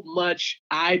how much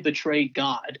I betrayed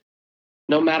God,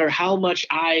 no matter how much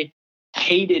I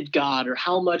hated God, or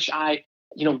how much I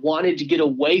wanted to get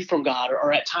away from God,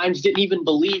 or at times didn't even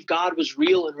believe God was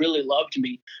real and really loved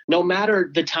me, no matter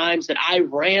the times that I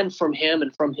ran from him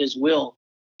and from his will,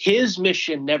 his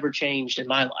mission never changed in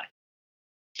my life.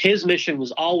 His mission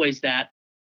was always that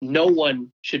no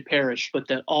one should perish, but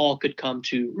that all could come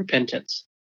to repentance.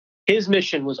 His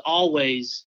mission was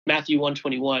always Matthew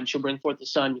 1:21, she'll bring forth the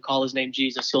Son, you call his name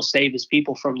Jesus, he'll save his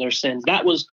people from their sins. That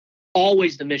was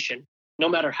always the mission, no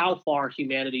matter how far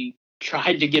humanity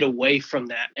tried to get away from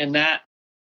that. And that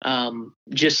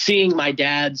just seeing my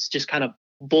dad's just kind of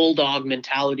bulldog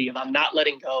mentality of I'm not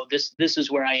letting go. This is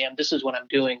where I am. This is what I'm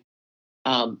doing.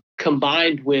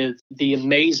 Combined with the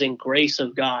amazing grace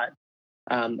of God,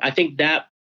 I think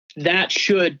that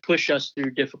should push us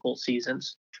through difficult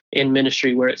seasons in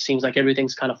ministry where it seems like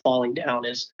everything's kind of falling down.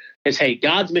 Is hey,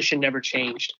 God's mission never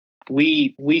changed.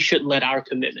 We shouldn't let our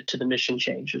commitment to the mission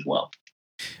change as well.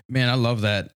 Man, I love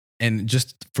that. And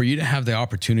just for you to have the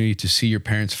opportunity to see your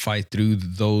parents fight through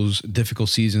those difficult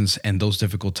seasons and those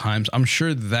difficult times, I'm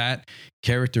sure that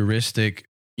characteristic,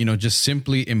 just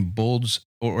simply embolds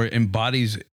or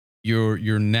embodies your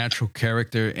natural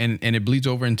character, and it bleeds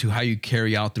over into how you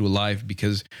carry out through life,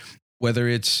 because whether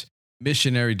it's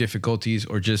missionary difficulties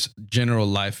or just general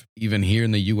life, even here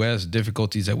in the US,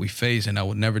 difficulties that we face, and I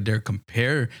would never dare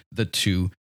compare the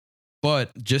two,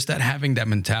 but just that having that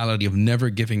mentality of never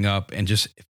giving up and just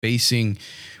facing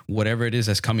whatever it is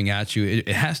that's coming at you, it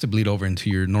has to bleed over into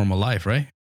your normal life, right?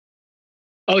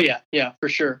 Oh yeah, for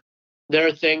sure. There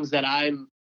are things that I'm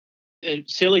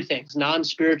silly things,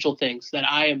 non-spiritual things that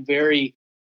I am very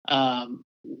um,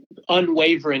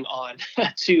 unwavering on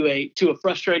to a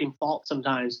frustrating fault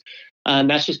sometimes, and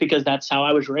that's just because that's how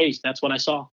I was raised. That's what I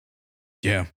saw.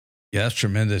 Yeah. Yeah, that's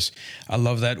tremendous. I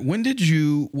love that. When would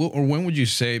you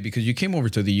say, because you came over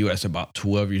to the US about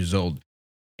 12 years old,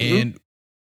 hmm and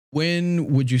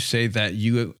when would you say that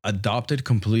you adopted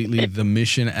completely the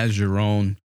mission as your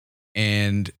own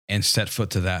and set foot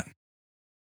to that?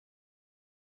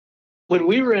 When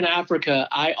we were in Africa,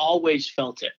 I always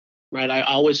felt it. Right, I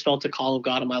always felt the call of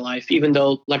God in my life, even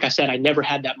though, like I said, I never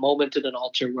had that moment at an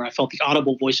altar where I felt the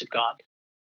audible voice of God.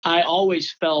 I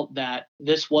always felt that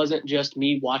this wasn't just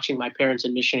me watching my parents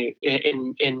in mission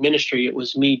in ministry. It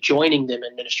was me joining them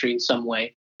in ministry in some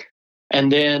way.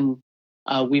 And then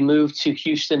we moved to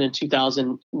Houston in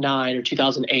 2009 or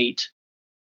 2008,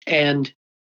 and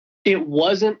it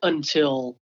wasn't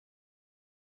until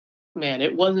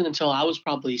it wasn't until I was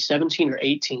probably 17 or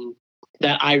 18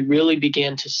 that I really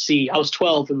began to see. I was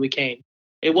 12 when we came.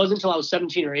 It wasn't until I was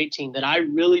 17 or 18 that I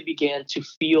really began to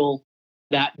feel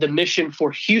that the mission for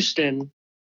Houston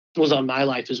was on my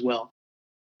life as well.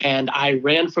 And I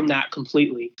ran from that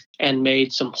completely and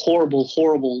made some horrible,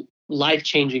 horrible, life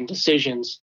changing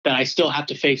decisions that I still have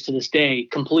to face to this day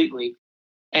completely.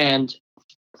 And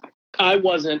I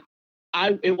wasn't,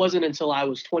 it wasn't until I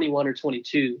was 21 or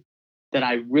 22 that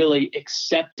I really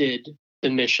accepted the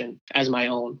mission as my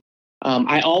own.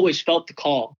 I always felt the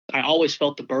call, I always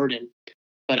felt the burden,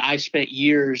 but I spent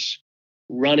years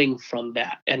running from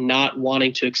that and not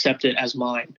wanting to accept it as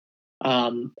mine.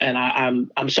 And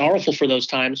I'm sorrowful for those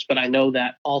times, but I know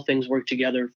that all things work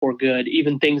together for good.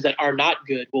 Even things that are not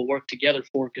good will work together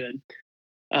for good.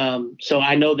 So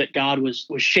I know that God was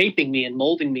shaping me and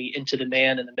molding me into the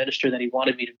man and the minister that He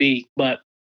wanted me to be. But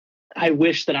I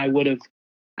wish that I would have,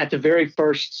 at the very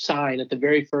first sign, at the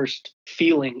very first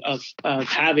feeling of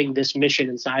having this mission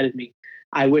inside of me,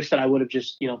 I wish that I would have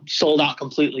just sold out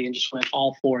completely and just went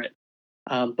all for it.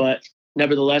 But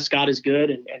nevertheless, God is good,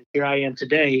 and here I am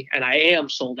today, and I am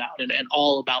sold out and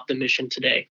all about the mission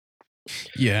today.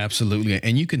 Yeah, absolutely.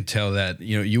 And you can tell that,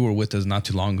 you were with us not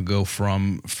too long ago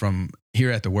from here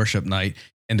at the worship night,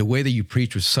 and the way that you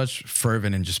preach with such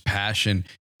fervent and just passion,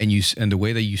 and the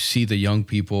way that you see the young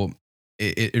people,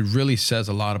 it really says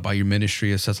a lot about your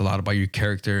ministry. It says a lot about your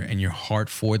character and your heart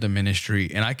for the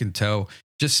ministry. And I can tell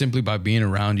just simply by being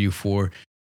around you for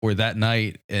that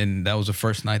night, and that was the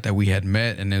first night that we had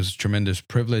met, and it was a tremendous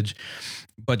privilege.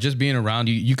 But just being around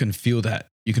you, you can feel that.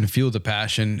 You can feel the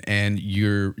passion, and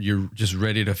you're just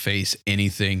ready to face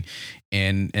anything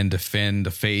and defend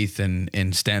the faith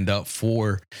and stand up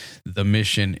for the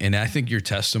mission. And I think your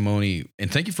testimony, and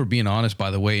thank you for being honest,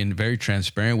 by the way, and very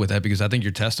transparent with that, because I think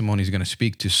your testimony is going to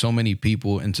speak to so many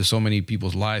people and to so many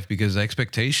people's life, because the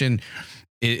expectation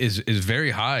is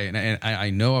very high. And I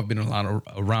know I've been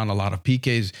around a lot of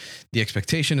PKs. The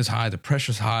expectation is high, the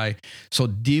pressure's high. So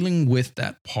dealing with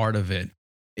that part of it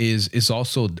is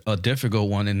also a difficult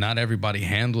one, and not everybody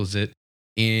handles it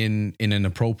in an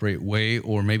appropriate way,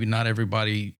 or maybe not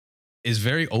everybody is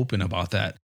very open about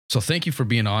that. So thank you for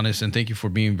being honest, and thank you for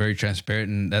being very transparent,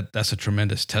 and that's a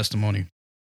tremendous testimony.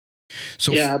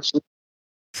 So Yeah, absolutely.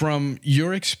 from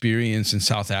your experience in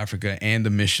South Africa and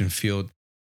the mission field,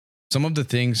 some of the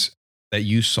things that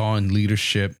you saw in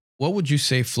leadership, what would you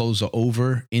say flows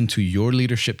over into your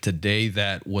leadership today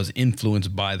that was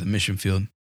influenced by the mission field?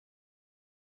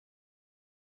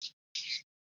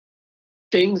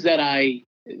 Things that I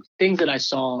things that I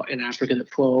saw in Africa that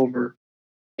flow over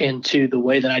into the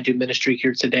way that I do ministry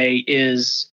here today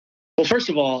is, well, first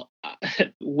of all,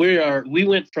 we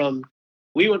went from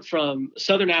we went from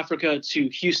Southern Africa to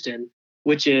Houston,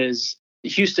 which is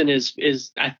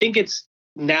I think it's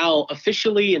now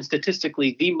officially and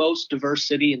statistically the most diverse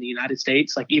city in the United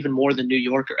States, like even more than New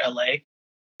York or LA.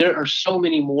 There are so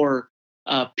many more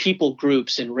people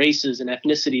groups and races and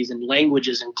ethnicities and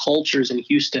languages and cultures in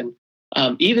Houston,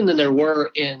 even than there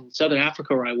were in Southern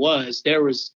Africa where I was. There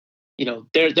was,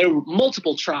 there were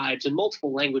multiple tribes and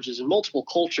multiple languages and multiple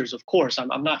cultures. Of course,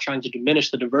 I'm not trying to diminish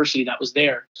the diversity that was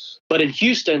there, but in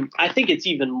Houston, I think it's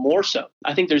even more so.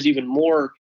 I think there's even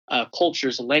more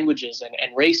cultures and languages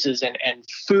and races and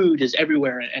food is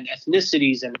everywhere and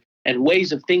ethnicities and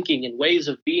ways of thinking and ways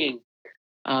of being.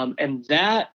 And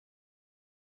that,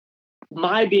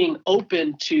 my being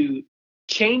open to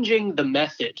changing the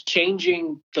method,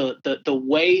 changing the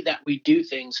way that we do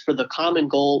things for the common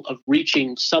goal of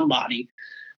reaching somebody,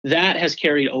 that has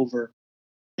carried over,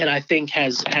 and I think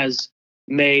has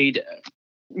made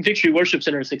Victory Worship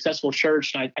Center a successful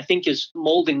church. And I think is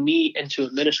molding me into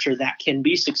a minister that can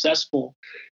be successful.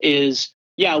 Is,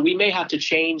 yeah, we may have to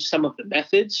change some of the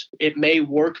methods. It may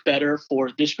work better for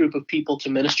this group of people to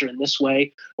minister in this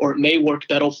way, or it may work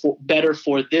better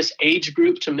for this age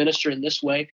group to minister in this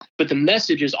way. But the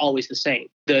message is always the same.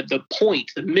 The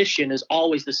point, the mission is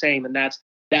always the same, and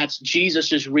that's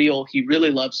Jesus is real. He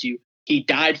really loves you. He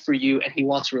died for you, and he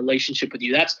wants a relationship with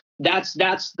you. That's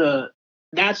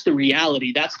the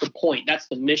reality. That's the point. That's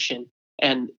the mission.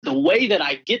 And the way that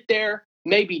I get there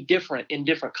may be different in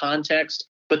different contexts,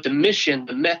 but the mission,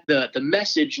 the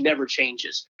message never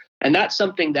changes. And that's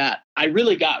something that I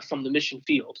really got from the mission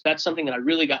field. That's something that I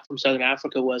really got from Southern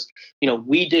Africa was,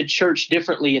 we did church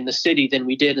differently in the city than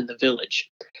we did in the village.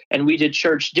 And we did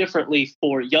church differently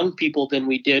for young people than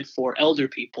we did for elder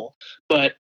people.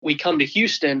 But we come to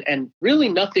Houston and really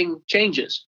nothing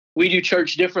changes. We do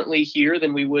church differently here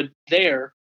than we would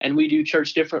there. And we do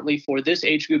church differently for this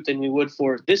age group than we would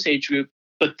for this age group.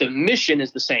 But the mission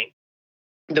is the same.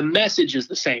 The message is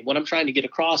the same. What I'm trying to get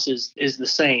across is the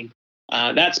same.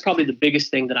 That's probably the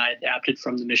biggest thing that I adapted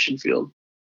from the mission field.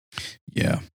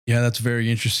 Yeah, that's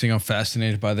very interesting. I'm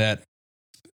fascinated by that.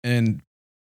 And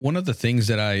one of the things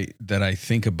that I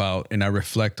think about and I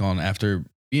reflect on after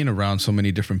being around so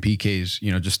many different PKs,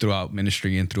 just throughout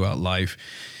ministry and throughout life,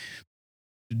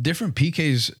 different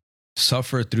PKs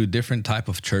suffer through different type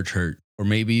of church hurt, or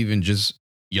maybe even just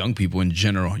young people in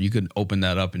general. You could open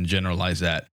that up and generalize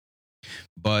that.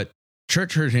 But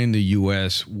church hurt in the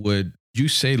U.S., would you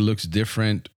say looks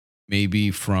different maybe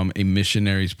from a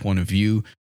missionary's point of view?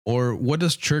 Or what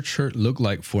does church hurt look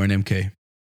like for an MK?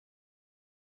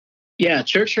 Yeah,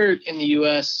 church hurt in the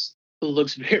U.S.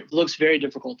 looks very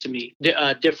difficult to me,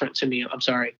 different to me. I'm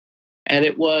sorry. And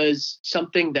it was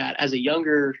something that as a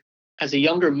younger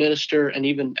minister and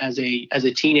even as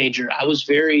a teenager, I was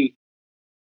very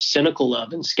cynical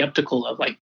of and skeptical of,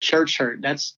 like, church hurt.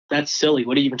 That's silly.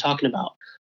 What are you even talking about?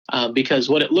 Because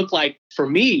what it looked like for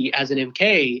me as an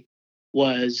MK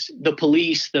was the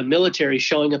police, the military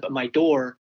showing up at my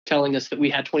door telling us that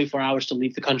we had 24 hours to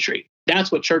leave the country.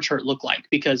 That's what church hurt looked like,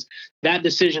 because that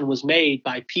decision was made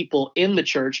by people in the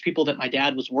church, people that my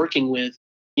dad was working with,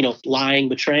 lying,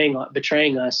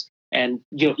 betraying us, and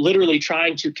literally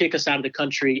trying to kick us out of the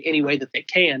country any way that they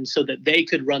can so that they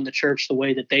could run the church the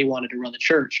way that they wanted to run the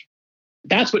church.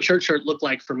 That's what church hurt looked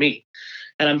like for me.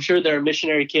 And I'm sure there are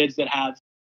missionary kids that have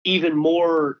even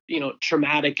more,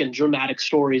 traumatic and dramatic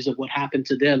stories of what happened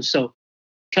to them. So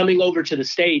coming over to the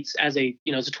States as a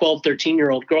 12,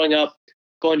 13-year-old, growing up,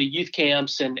 going to youth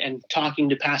camps and talking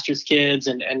to pastors' kids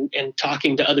and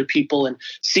talking to other people and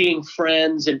seeing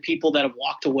friends and people that have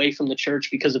walked away from the church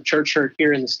because of church hurt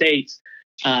here in the States,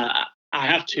 I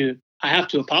have to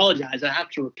apologize. I have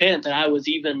to repent that I was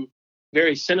even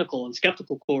very cynical and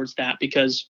skeptical towards that,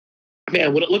 because,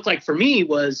 man, what it looked like for me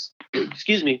was,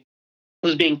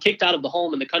 was being kicked out of the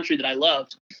home in the country that I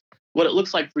loved. What it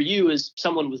looks like for you is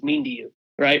someone was mean to you,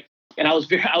 right? And I was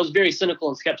very cynical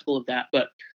and skeptical of that. But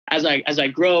as I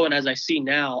grow and as I see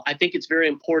now, I think it's very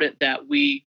important that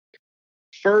we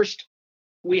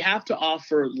have to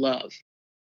offer love.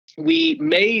 We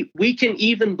can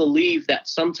even believe that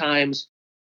sometimes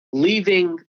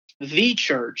leaving the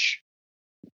church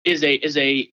is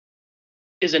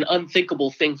an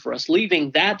unthinkable thing for us.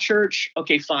 Leaving that church,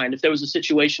 okay, fine. If there was a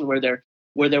situation where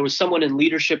there was someone in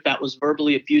leadership that was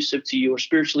verbally abusive to you or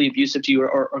spiritually abusive to you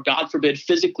or God forbid,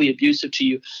 physically abusive to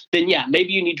you, then yeah,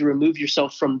 maybe you need to remove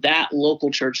yourself from that local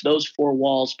church, those four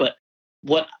walls. But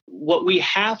what we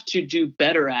have to do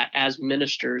better at as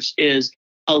ministers is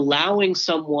allowing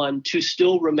someone to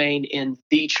still remain in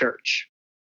the church,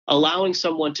 allowing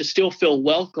someone to still feel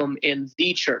welcome in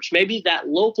the church. Maybe that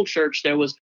local church, there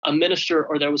was a minister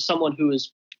or there was someone who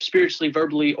is spiritually,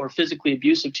 verbally, or physically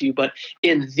abusive to you. But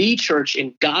in the church,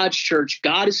 in God's church,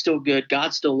 God is still good.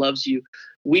 God still loves you.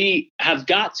 We have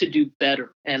got to do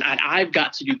better. And I've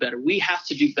got to do better. We have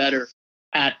to do better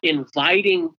at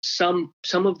inviting some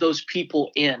of those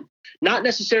people in, not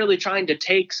necessarily trying to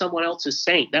take someone else's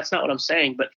saint. That's not what I'm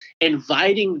saying, but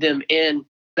inviting them in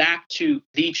back to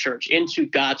the church, into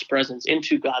God's presence,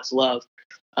 into God's love.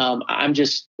 I'm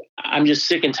just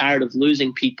sick and tired of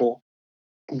losing people,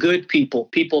 good people,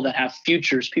 people that have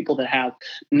futures, people that have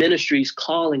ministries,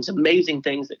 callings, amazing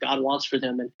things that God wants for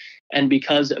them. And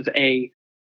because of a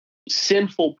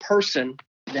sinful person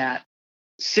that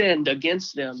sinned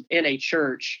against them in a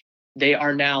church, they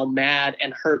are now mad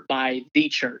and hurt by the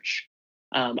church.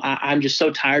 I'm just so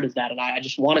tired of that. And I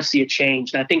just want to see a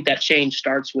change. And I think that change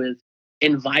starts with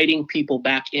inviting people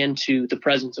back into the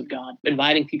presence of God,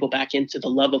 inviting people back into the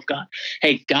love of God.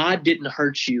 Hey, God didn't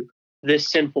hurt you.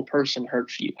 This sinful person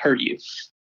hurt you.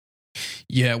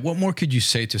 Yeah. What more could you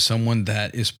say to someone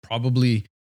that is probably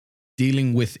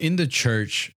dealing within the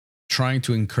church, trying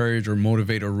to encourage or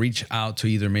motivate or reach out to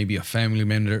either maybe a family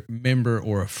member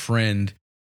or a friend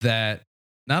that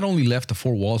not only left the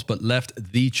four walls, but left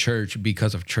the church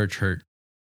because of church hurt?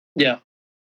 Yeah,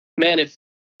 man,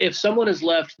 if someone has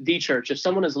left the church, if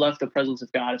someone has left the presence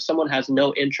of God, if someone has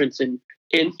no interest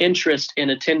in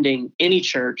attending any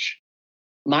church,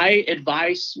 my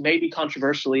advice may be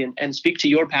controversially, and speak to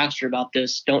your pastor about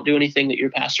this. Don't do anything that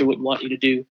your pastor wouldn't want you to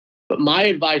do. But my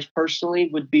advice personally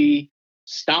would be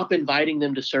stop inviting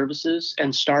them to services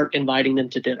and start inviting them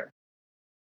to dinner.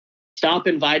 Stop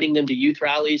inviting them to youth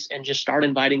rallies and just start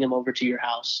inviting them over to your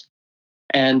house.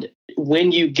 And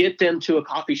when you get them to a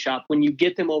coffee shop, when you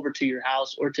get them over to your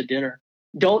house or to dinner,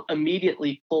 don't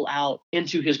immediately pull out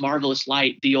Into His Marvelous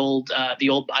Light, the old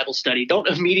Bible study. Don't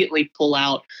immediately pull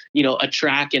out, a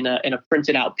track and a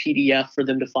printed out PDF for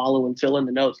them to follow and fill in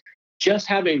the notes. Just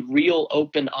have a real,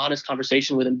 open, honest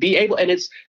conversation with them. Be able,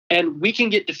 and we can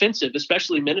get defensive,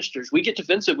 especially ministers. We get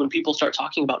defensive when people start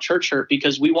talking about church hurt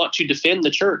because we want to defend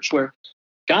the church, where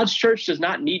God's church does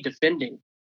not need defending.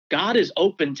 God is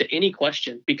open to any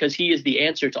question because He is the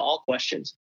answer to all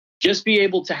questions. Just be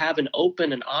able to have an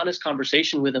open and honest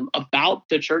conversation with them about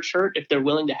the church hurt if they're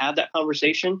willing to have that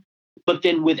conversation. But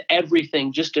then with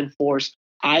everything, just enforce,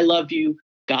 I love you.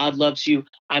 God loves you.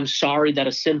 I'm sorry that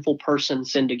a sinful person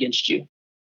sinned against you.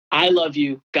 I love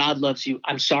you. God loves you.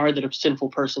 I'm sorry that a sinful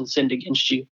person sinned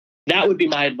against you. That would be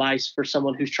my advice for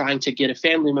someone who's trying to get a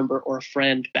family member or a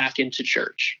friend back into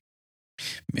church.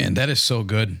 Man, that is so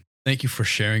good. Thank you for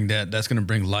sharing that. That's going to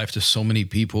bring life to so many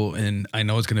people. And I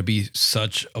know it's going to be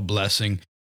such a blessing.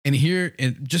 And here,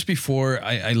 and just before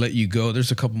I let you go, there's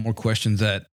a couple more questions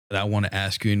that I want to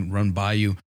ask you and run by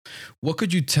you. What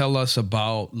could you tell us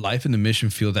about life in the mission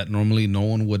field that normally no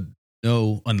one would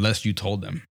know unless you told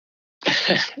them?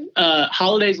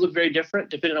 Holidays look very different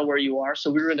depending on where you are.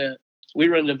 So we were in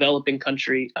a developing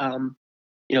country.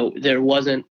 There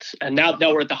wasn't, and now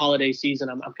we're at the holiday season.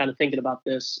 I'm kind of thinking about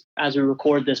this as we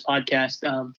record this podcast.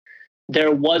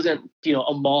 There wasn't,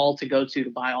 a mall to go to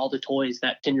buy all the toys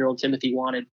that 10-year-old Timothy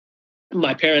wanted.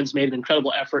 My parents made an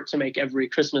incredible effort to make every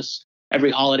Christmas,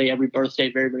 every holiday, every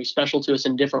birthday very, very special to us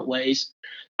in different ways.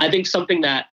 I think something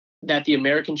that the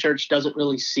American church doesn't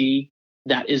really see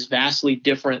that is vastly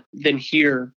different than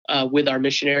here with our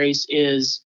missionaries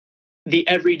is the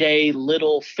everyday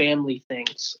little family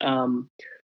things.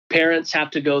 Parents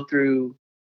have to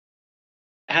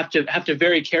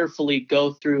very carefully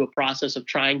go through a process of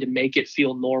trying to make it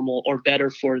feel normal or better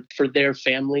for their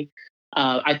family.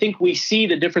 I think we see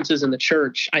the differences in the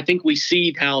church. I think we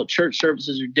see how church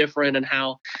services are different and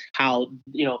how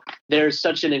there's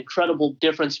such an incredible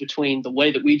difference between the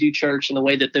way that we do church and the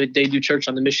way that they do church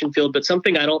on the mission field. But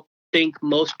something I don't think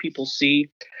most people see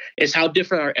is how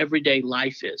different our everyday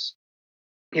life is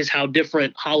how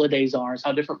different holidays are, is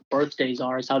how different birthdays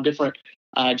are, is how different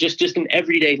just an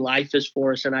everyday life is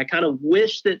for us. And I kind of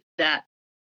wish that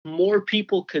more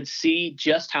people could see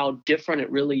just how different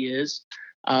it really is.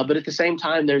 But at the same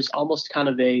time, there's almost kind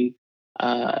of a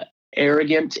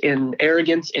arrogance in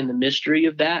the mystery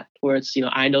of that, where it's,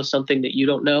 I know something that you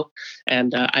don't know.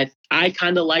 And I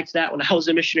kind of liked that when I was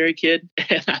a missionary kid.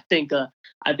 And I think a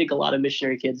lot of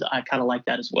missionary kids, I kind of like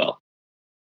that as well.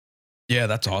 Yeah,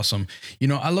 that's awesome.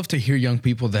 I love to hear young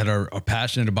people that are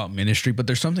passionate about ministry, but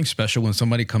there's something special when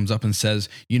somebody comes up and says,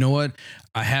 you know what,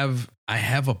 I have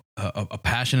a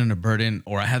passion and a burden,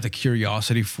 or I have the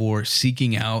curiosity for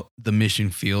seeking out the mission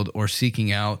field or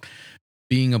seeking out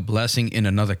being a blessing in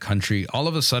another country. All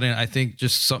of a sudden, I think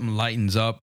just something lightens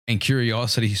up and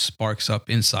curiosity sparks up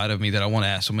inside of me that I want to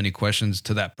ask so many questions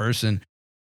to that person.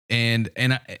 And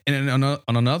on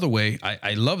another way,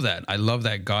 I love that. I love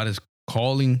that God is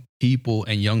calling people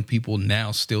and young people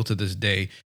now, still to this day,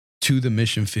 to the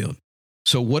mission field.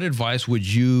 So, what advice would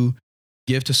you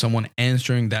give to someone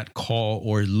answering that call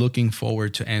or looking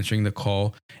forward to answering the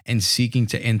call and seeking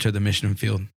to enter the mission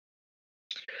field?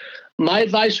 My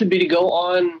advice would be to go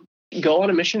on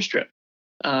a mission trip.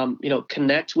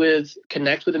 Connect with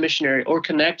a missionary, or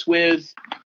connect with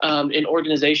an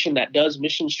organization that does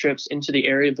mission trips into the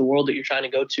area of the world that you're trying to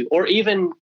go to, or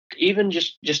even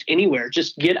just anywhere.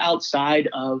 Just get outside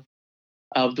of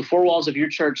the four walls of your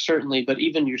church, certainly, but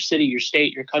even your city, your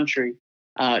state, your country.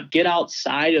 Get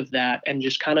outside of that and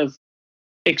just kind of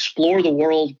explore the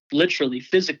world, literally,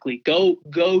 physically. Go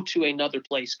to another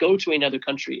place, go to another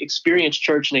country, experience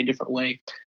church in a different way.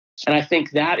 And I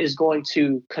think that is going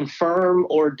to confirm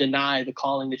or deny the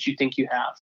calling that you think you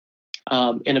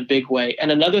have, in a big way. And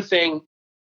another thing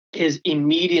is,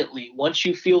 immediately, once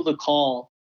you feel the call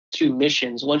to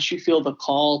missions, once you feel the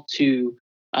call to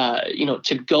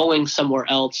going somewhere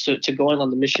else, to going on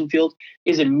the mission field,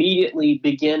 is immediately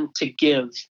begin to give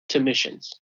to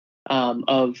missions,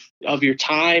 of your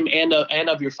time and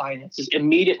of your finances.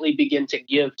 Immediately begin to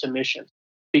give to missions,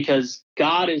 because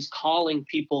God is calling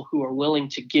people who are willing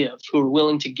to give,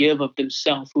 of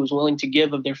themselves, who is willing to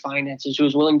give of their finances, who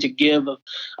is willing to give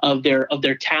of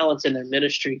their talents and their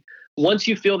ministry. Once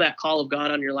you feel that call of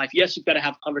God on your life, yes, you've got to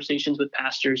have conversations with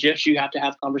pastors. Yes, you have to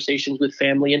have conversations with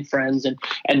family and friends,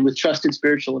 and with trusted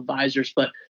spiritual advisors. But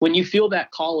when you feel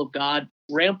that call of God,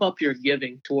 ramp up your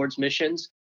giving towards missions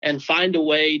and find a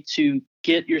way to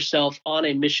get yourself on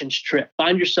a missions trip.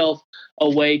 Find yourself a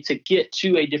way to get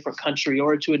to a different country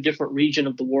or to a different region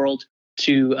of the world,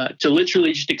 to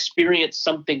literally just experience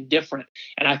something different.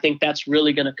 And I think that's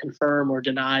really going to confirm or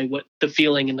deny what the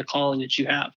feeling and the calling that you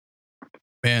have.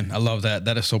 Man, I love that.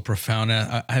 That is so profound.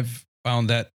 And I've found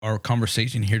that our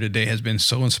conversation here today has been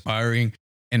so inspiring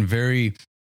and very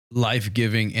life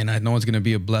giving. And I know it's going to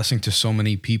be a blessing to so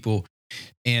many people.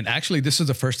 And actually, this is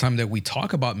the first time that we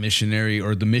talk about missionary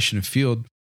or the mission field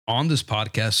on this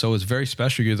podcast. So it's very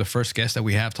special. You're the first guest that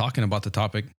we have talking about the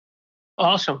topic.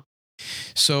 Awesome.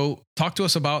 So talk to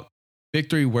us about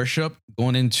Victory Worship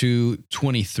going into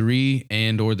 23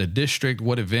 and or the district.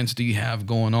 What events do you have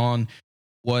going on?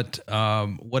 What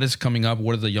is coming up?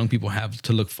 What do the young people have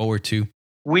to look forward to?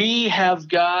 We have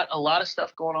got a lot of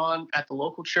stuff going on at the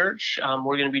local church.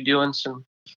 We're going to be doing some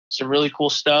really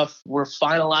cool stuff. We're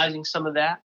finalizing some of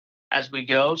that as we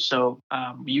go. So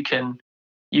you can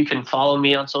follow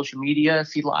me on social media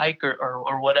if you like,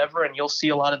 or whatever, and you'll see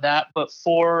a lot of that. But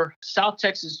for South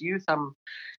Texas youth, I'm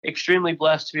extremely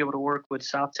blessed to be able to work with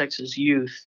South Texas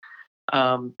youth.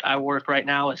 I work right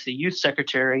now as the youth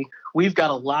secretary. We've got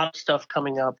a lot of stuff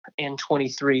coming up in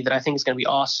 23 that I think is going to be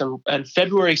awesome. And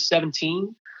February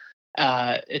 17,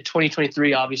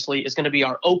 2023, obviously, is going to be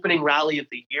our opening rally of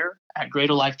the year at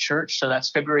Greater Life Church. So that's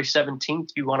February 17th.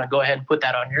 You want to go ahead and put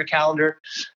that on your calendar.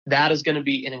 That is going to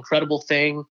be an incredible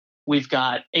thing. We've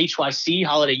got HYC,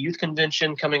 Holiday Youth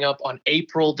Convention, coming up on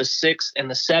April the 6th and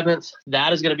the 7th.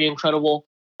 That is going to be incredible.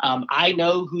 I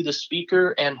know who the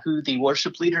speaker and who the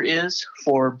worship leader is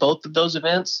for both of those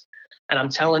events, and I'm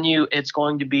telling you, it's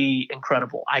going to be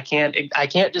incredible. I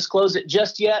can't disclose it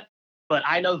just yet, but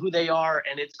I know who they are,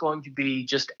 and it's going to be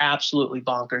just absolutely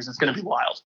bonkers. It's going to be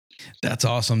wild. That's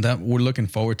awesome. That we're looking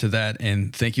forward to that.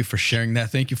 And thank you for sharing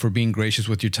that. Thank you for being gracious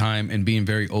with your time and being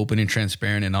very open and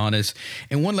transparent and honest.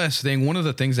 And one last thing, one of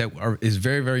the things that is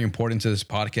very, very important to this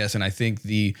podcast, and I think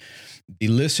the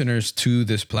listeners to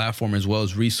this platform, as well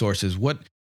as resources, what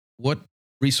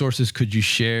resources could you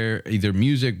share? Either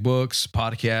music, books,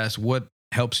 podcasts, what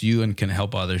helps you and can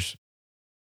help others?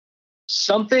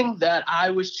 Something that I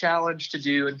was challenged to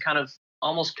do and kind of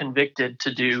almost convicted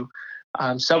to do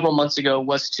several months ago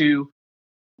was to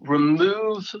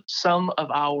remove some of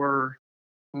our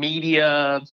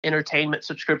media entertainment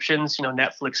subscriptions,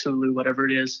 Netflix, Hulu, whatever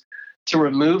it is, to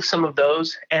remove some of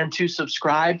those and to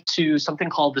subscribe to something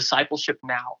called Discipleship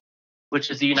Now, which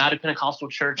is the United Pentecostal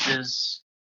Church's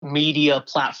media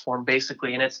platform,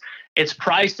 basically. And it's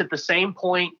priced at the same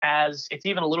point as, it's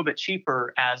even a little bit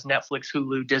cheaper as Netflix,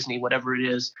 Hulu, Disney, whatever it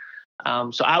is.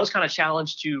 So I was kind of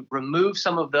challenged to remove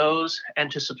some of those and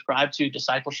to subscribe to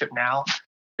Discipleship Now.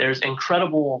 There's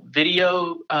incredible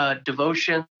video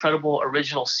devotion, incredible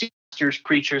original pastors,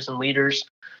 preachers, and leaders.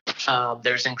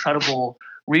 There's incredible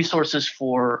resources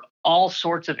for all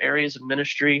sorts of areas of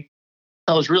ministry.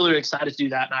 I was really excited to do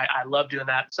that, and I love doing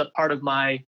that. So part of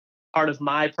my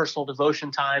personal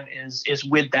devotion time is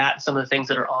with that, some of the things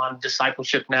that are on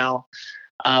Discipleship Now.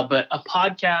 But a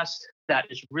podcast that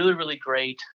is really, really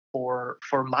great for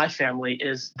my family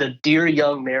is the Dear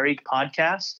Young Married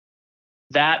podcast.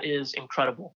 That is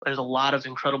incredible. There's a lot of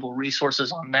incredible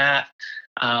resources on that.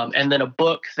 And then a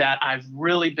book that I've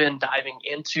really been diving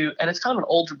into, and it's kind of an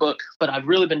older book, but I've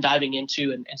really been diving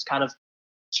into, and it's kind of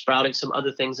sprouting some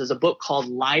other things, is a book called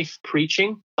Life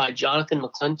Preaching by Jonathan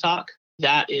McClintock.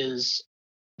 That is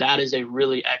a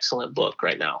really excellent book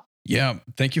right now. Yeah,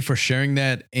 thank you for sharing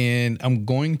that. And I'm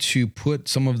going to put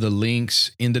some of the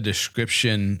links in the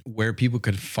description where people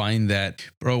could find that.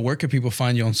 Bro, where can people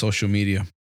find you on social media?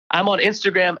 I'm on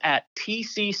Instagram at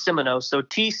TC Simoneaux. So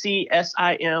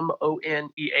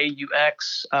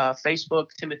TCSIMONEAUX. Facebook,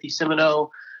 Timothy Simoneaux.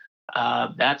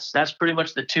 That's pretty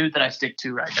much the two that I stick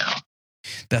to right now.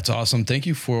 That's awesome. Thank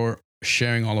you for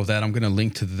sharing all of that. I'm going to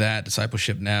link to that,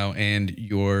 Discipleship Now, and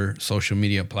your social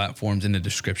media platforms in the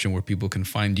description where people can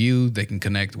find you. They can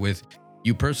connect with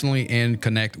you personally and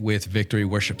connect with Victory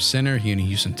Worship Center here in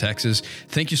Houston, Texas.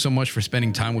 Thank you so much for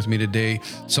spending time with me today.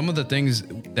 Some of the things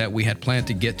that we had planned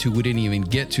to get to, we didn't even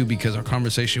get to because our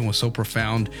conversation was so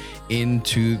profound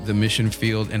into the mission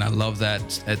field. And I love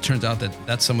that. It turns out that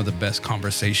that's some of the best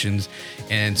conversations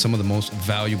and some of the most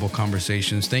valuable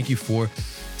conversations. Thank you for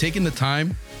taking the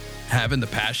time, having the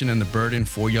passion and the burden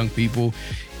for young people,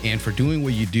 and for doing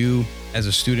what you do as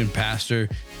a student pastor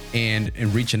and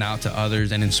reaching out to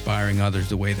others and inspiring others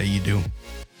the way that you do.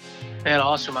 Man,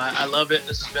 awesome. I love it.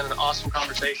 This has been an awesome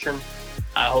conversation.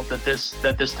 I hope that this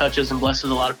touches and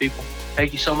blesses a lot of people.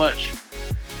 Thank you so much.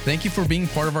 Thank you for being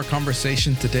part of our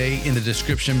conversation today. In the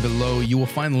description below, you will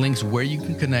find links where you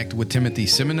can connect with Timothy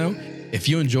Simoneaux. If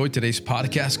you enjoyed today's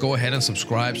podcast, go ahead and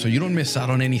subscribe so you don't miss out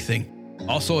on anything.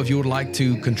 Also, if you would like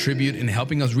to contribute in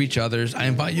helping us reach others, I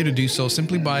invite you to do so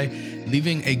simply by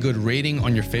leaving a good rating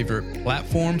on your favorite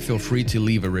platform. Feel free to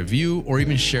leave a review or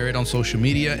even share it on social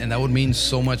media, and that would mean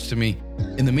so much to me.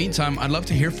 In the meantime, I'd love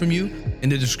to hear from you. In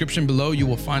the description below, you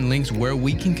will find links where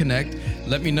we can connect.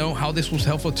 Let me know how this was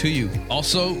helpful to you.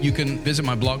 Also, you can visit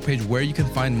my blog page where you can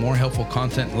find more helpful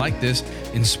content like this,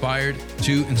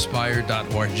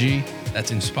 inspired2inspired.org.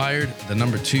 That's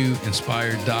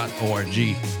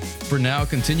inspired2inspired.org. For now,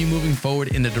 continue moving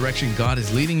forward in the direction God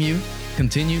is leading you.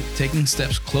 Continue taking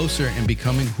steps closer and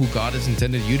becoming who God has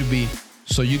intended you to be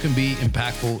so you can be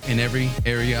impactful in every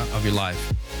area of your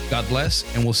life. God bless,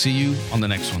 and we'll see you on the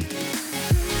next one.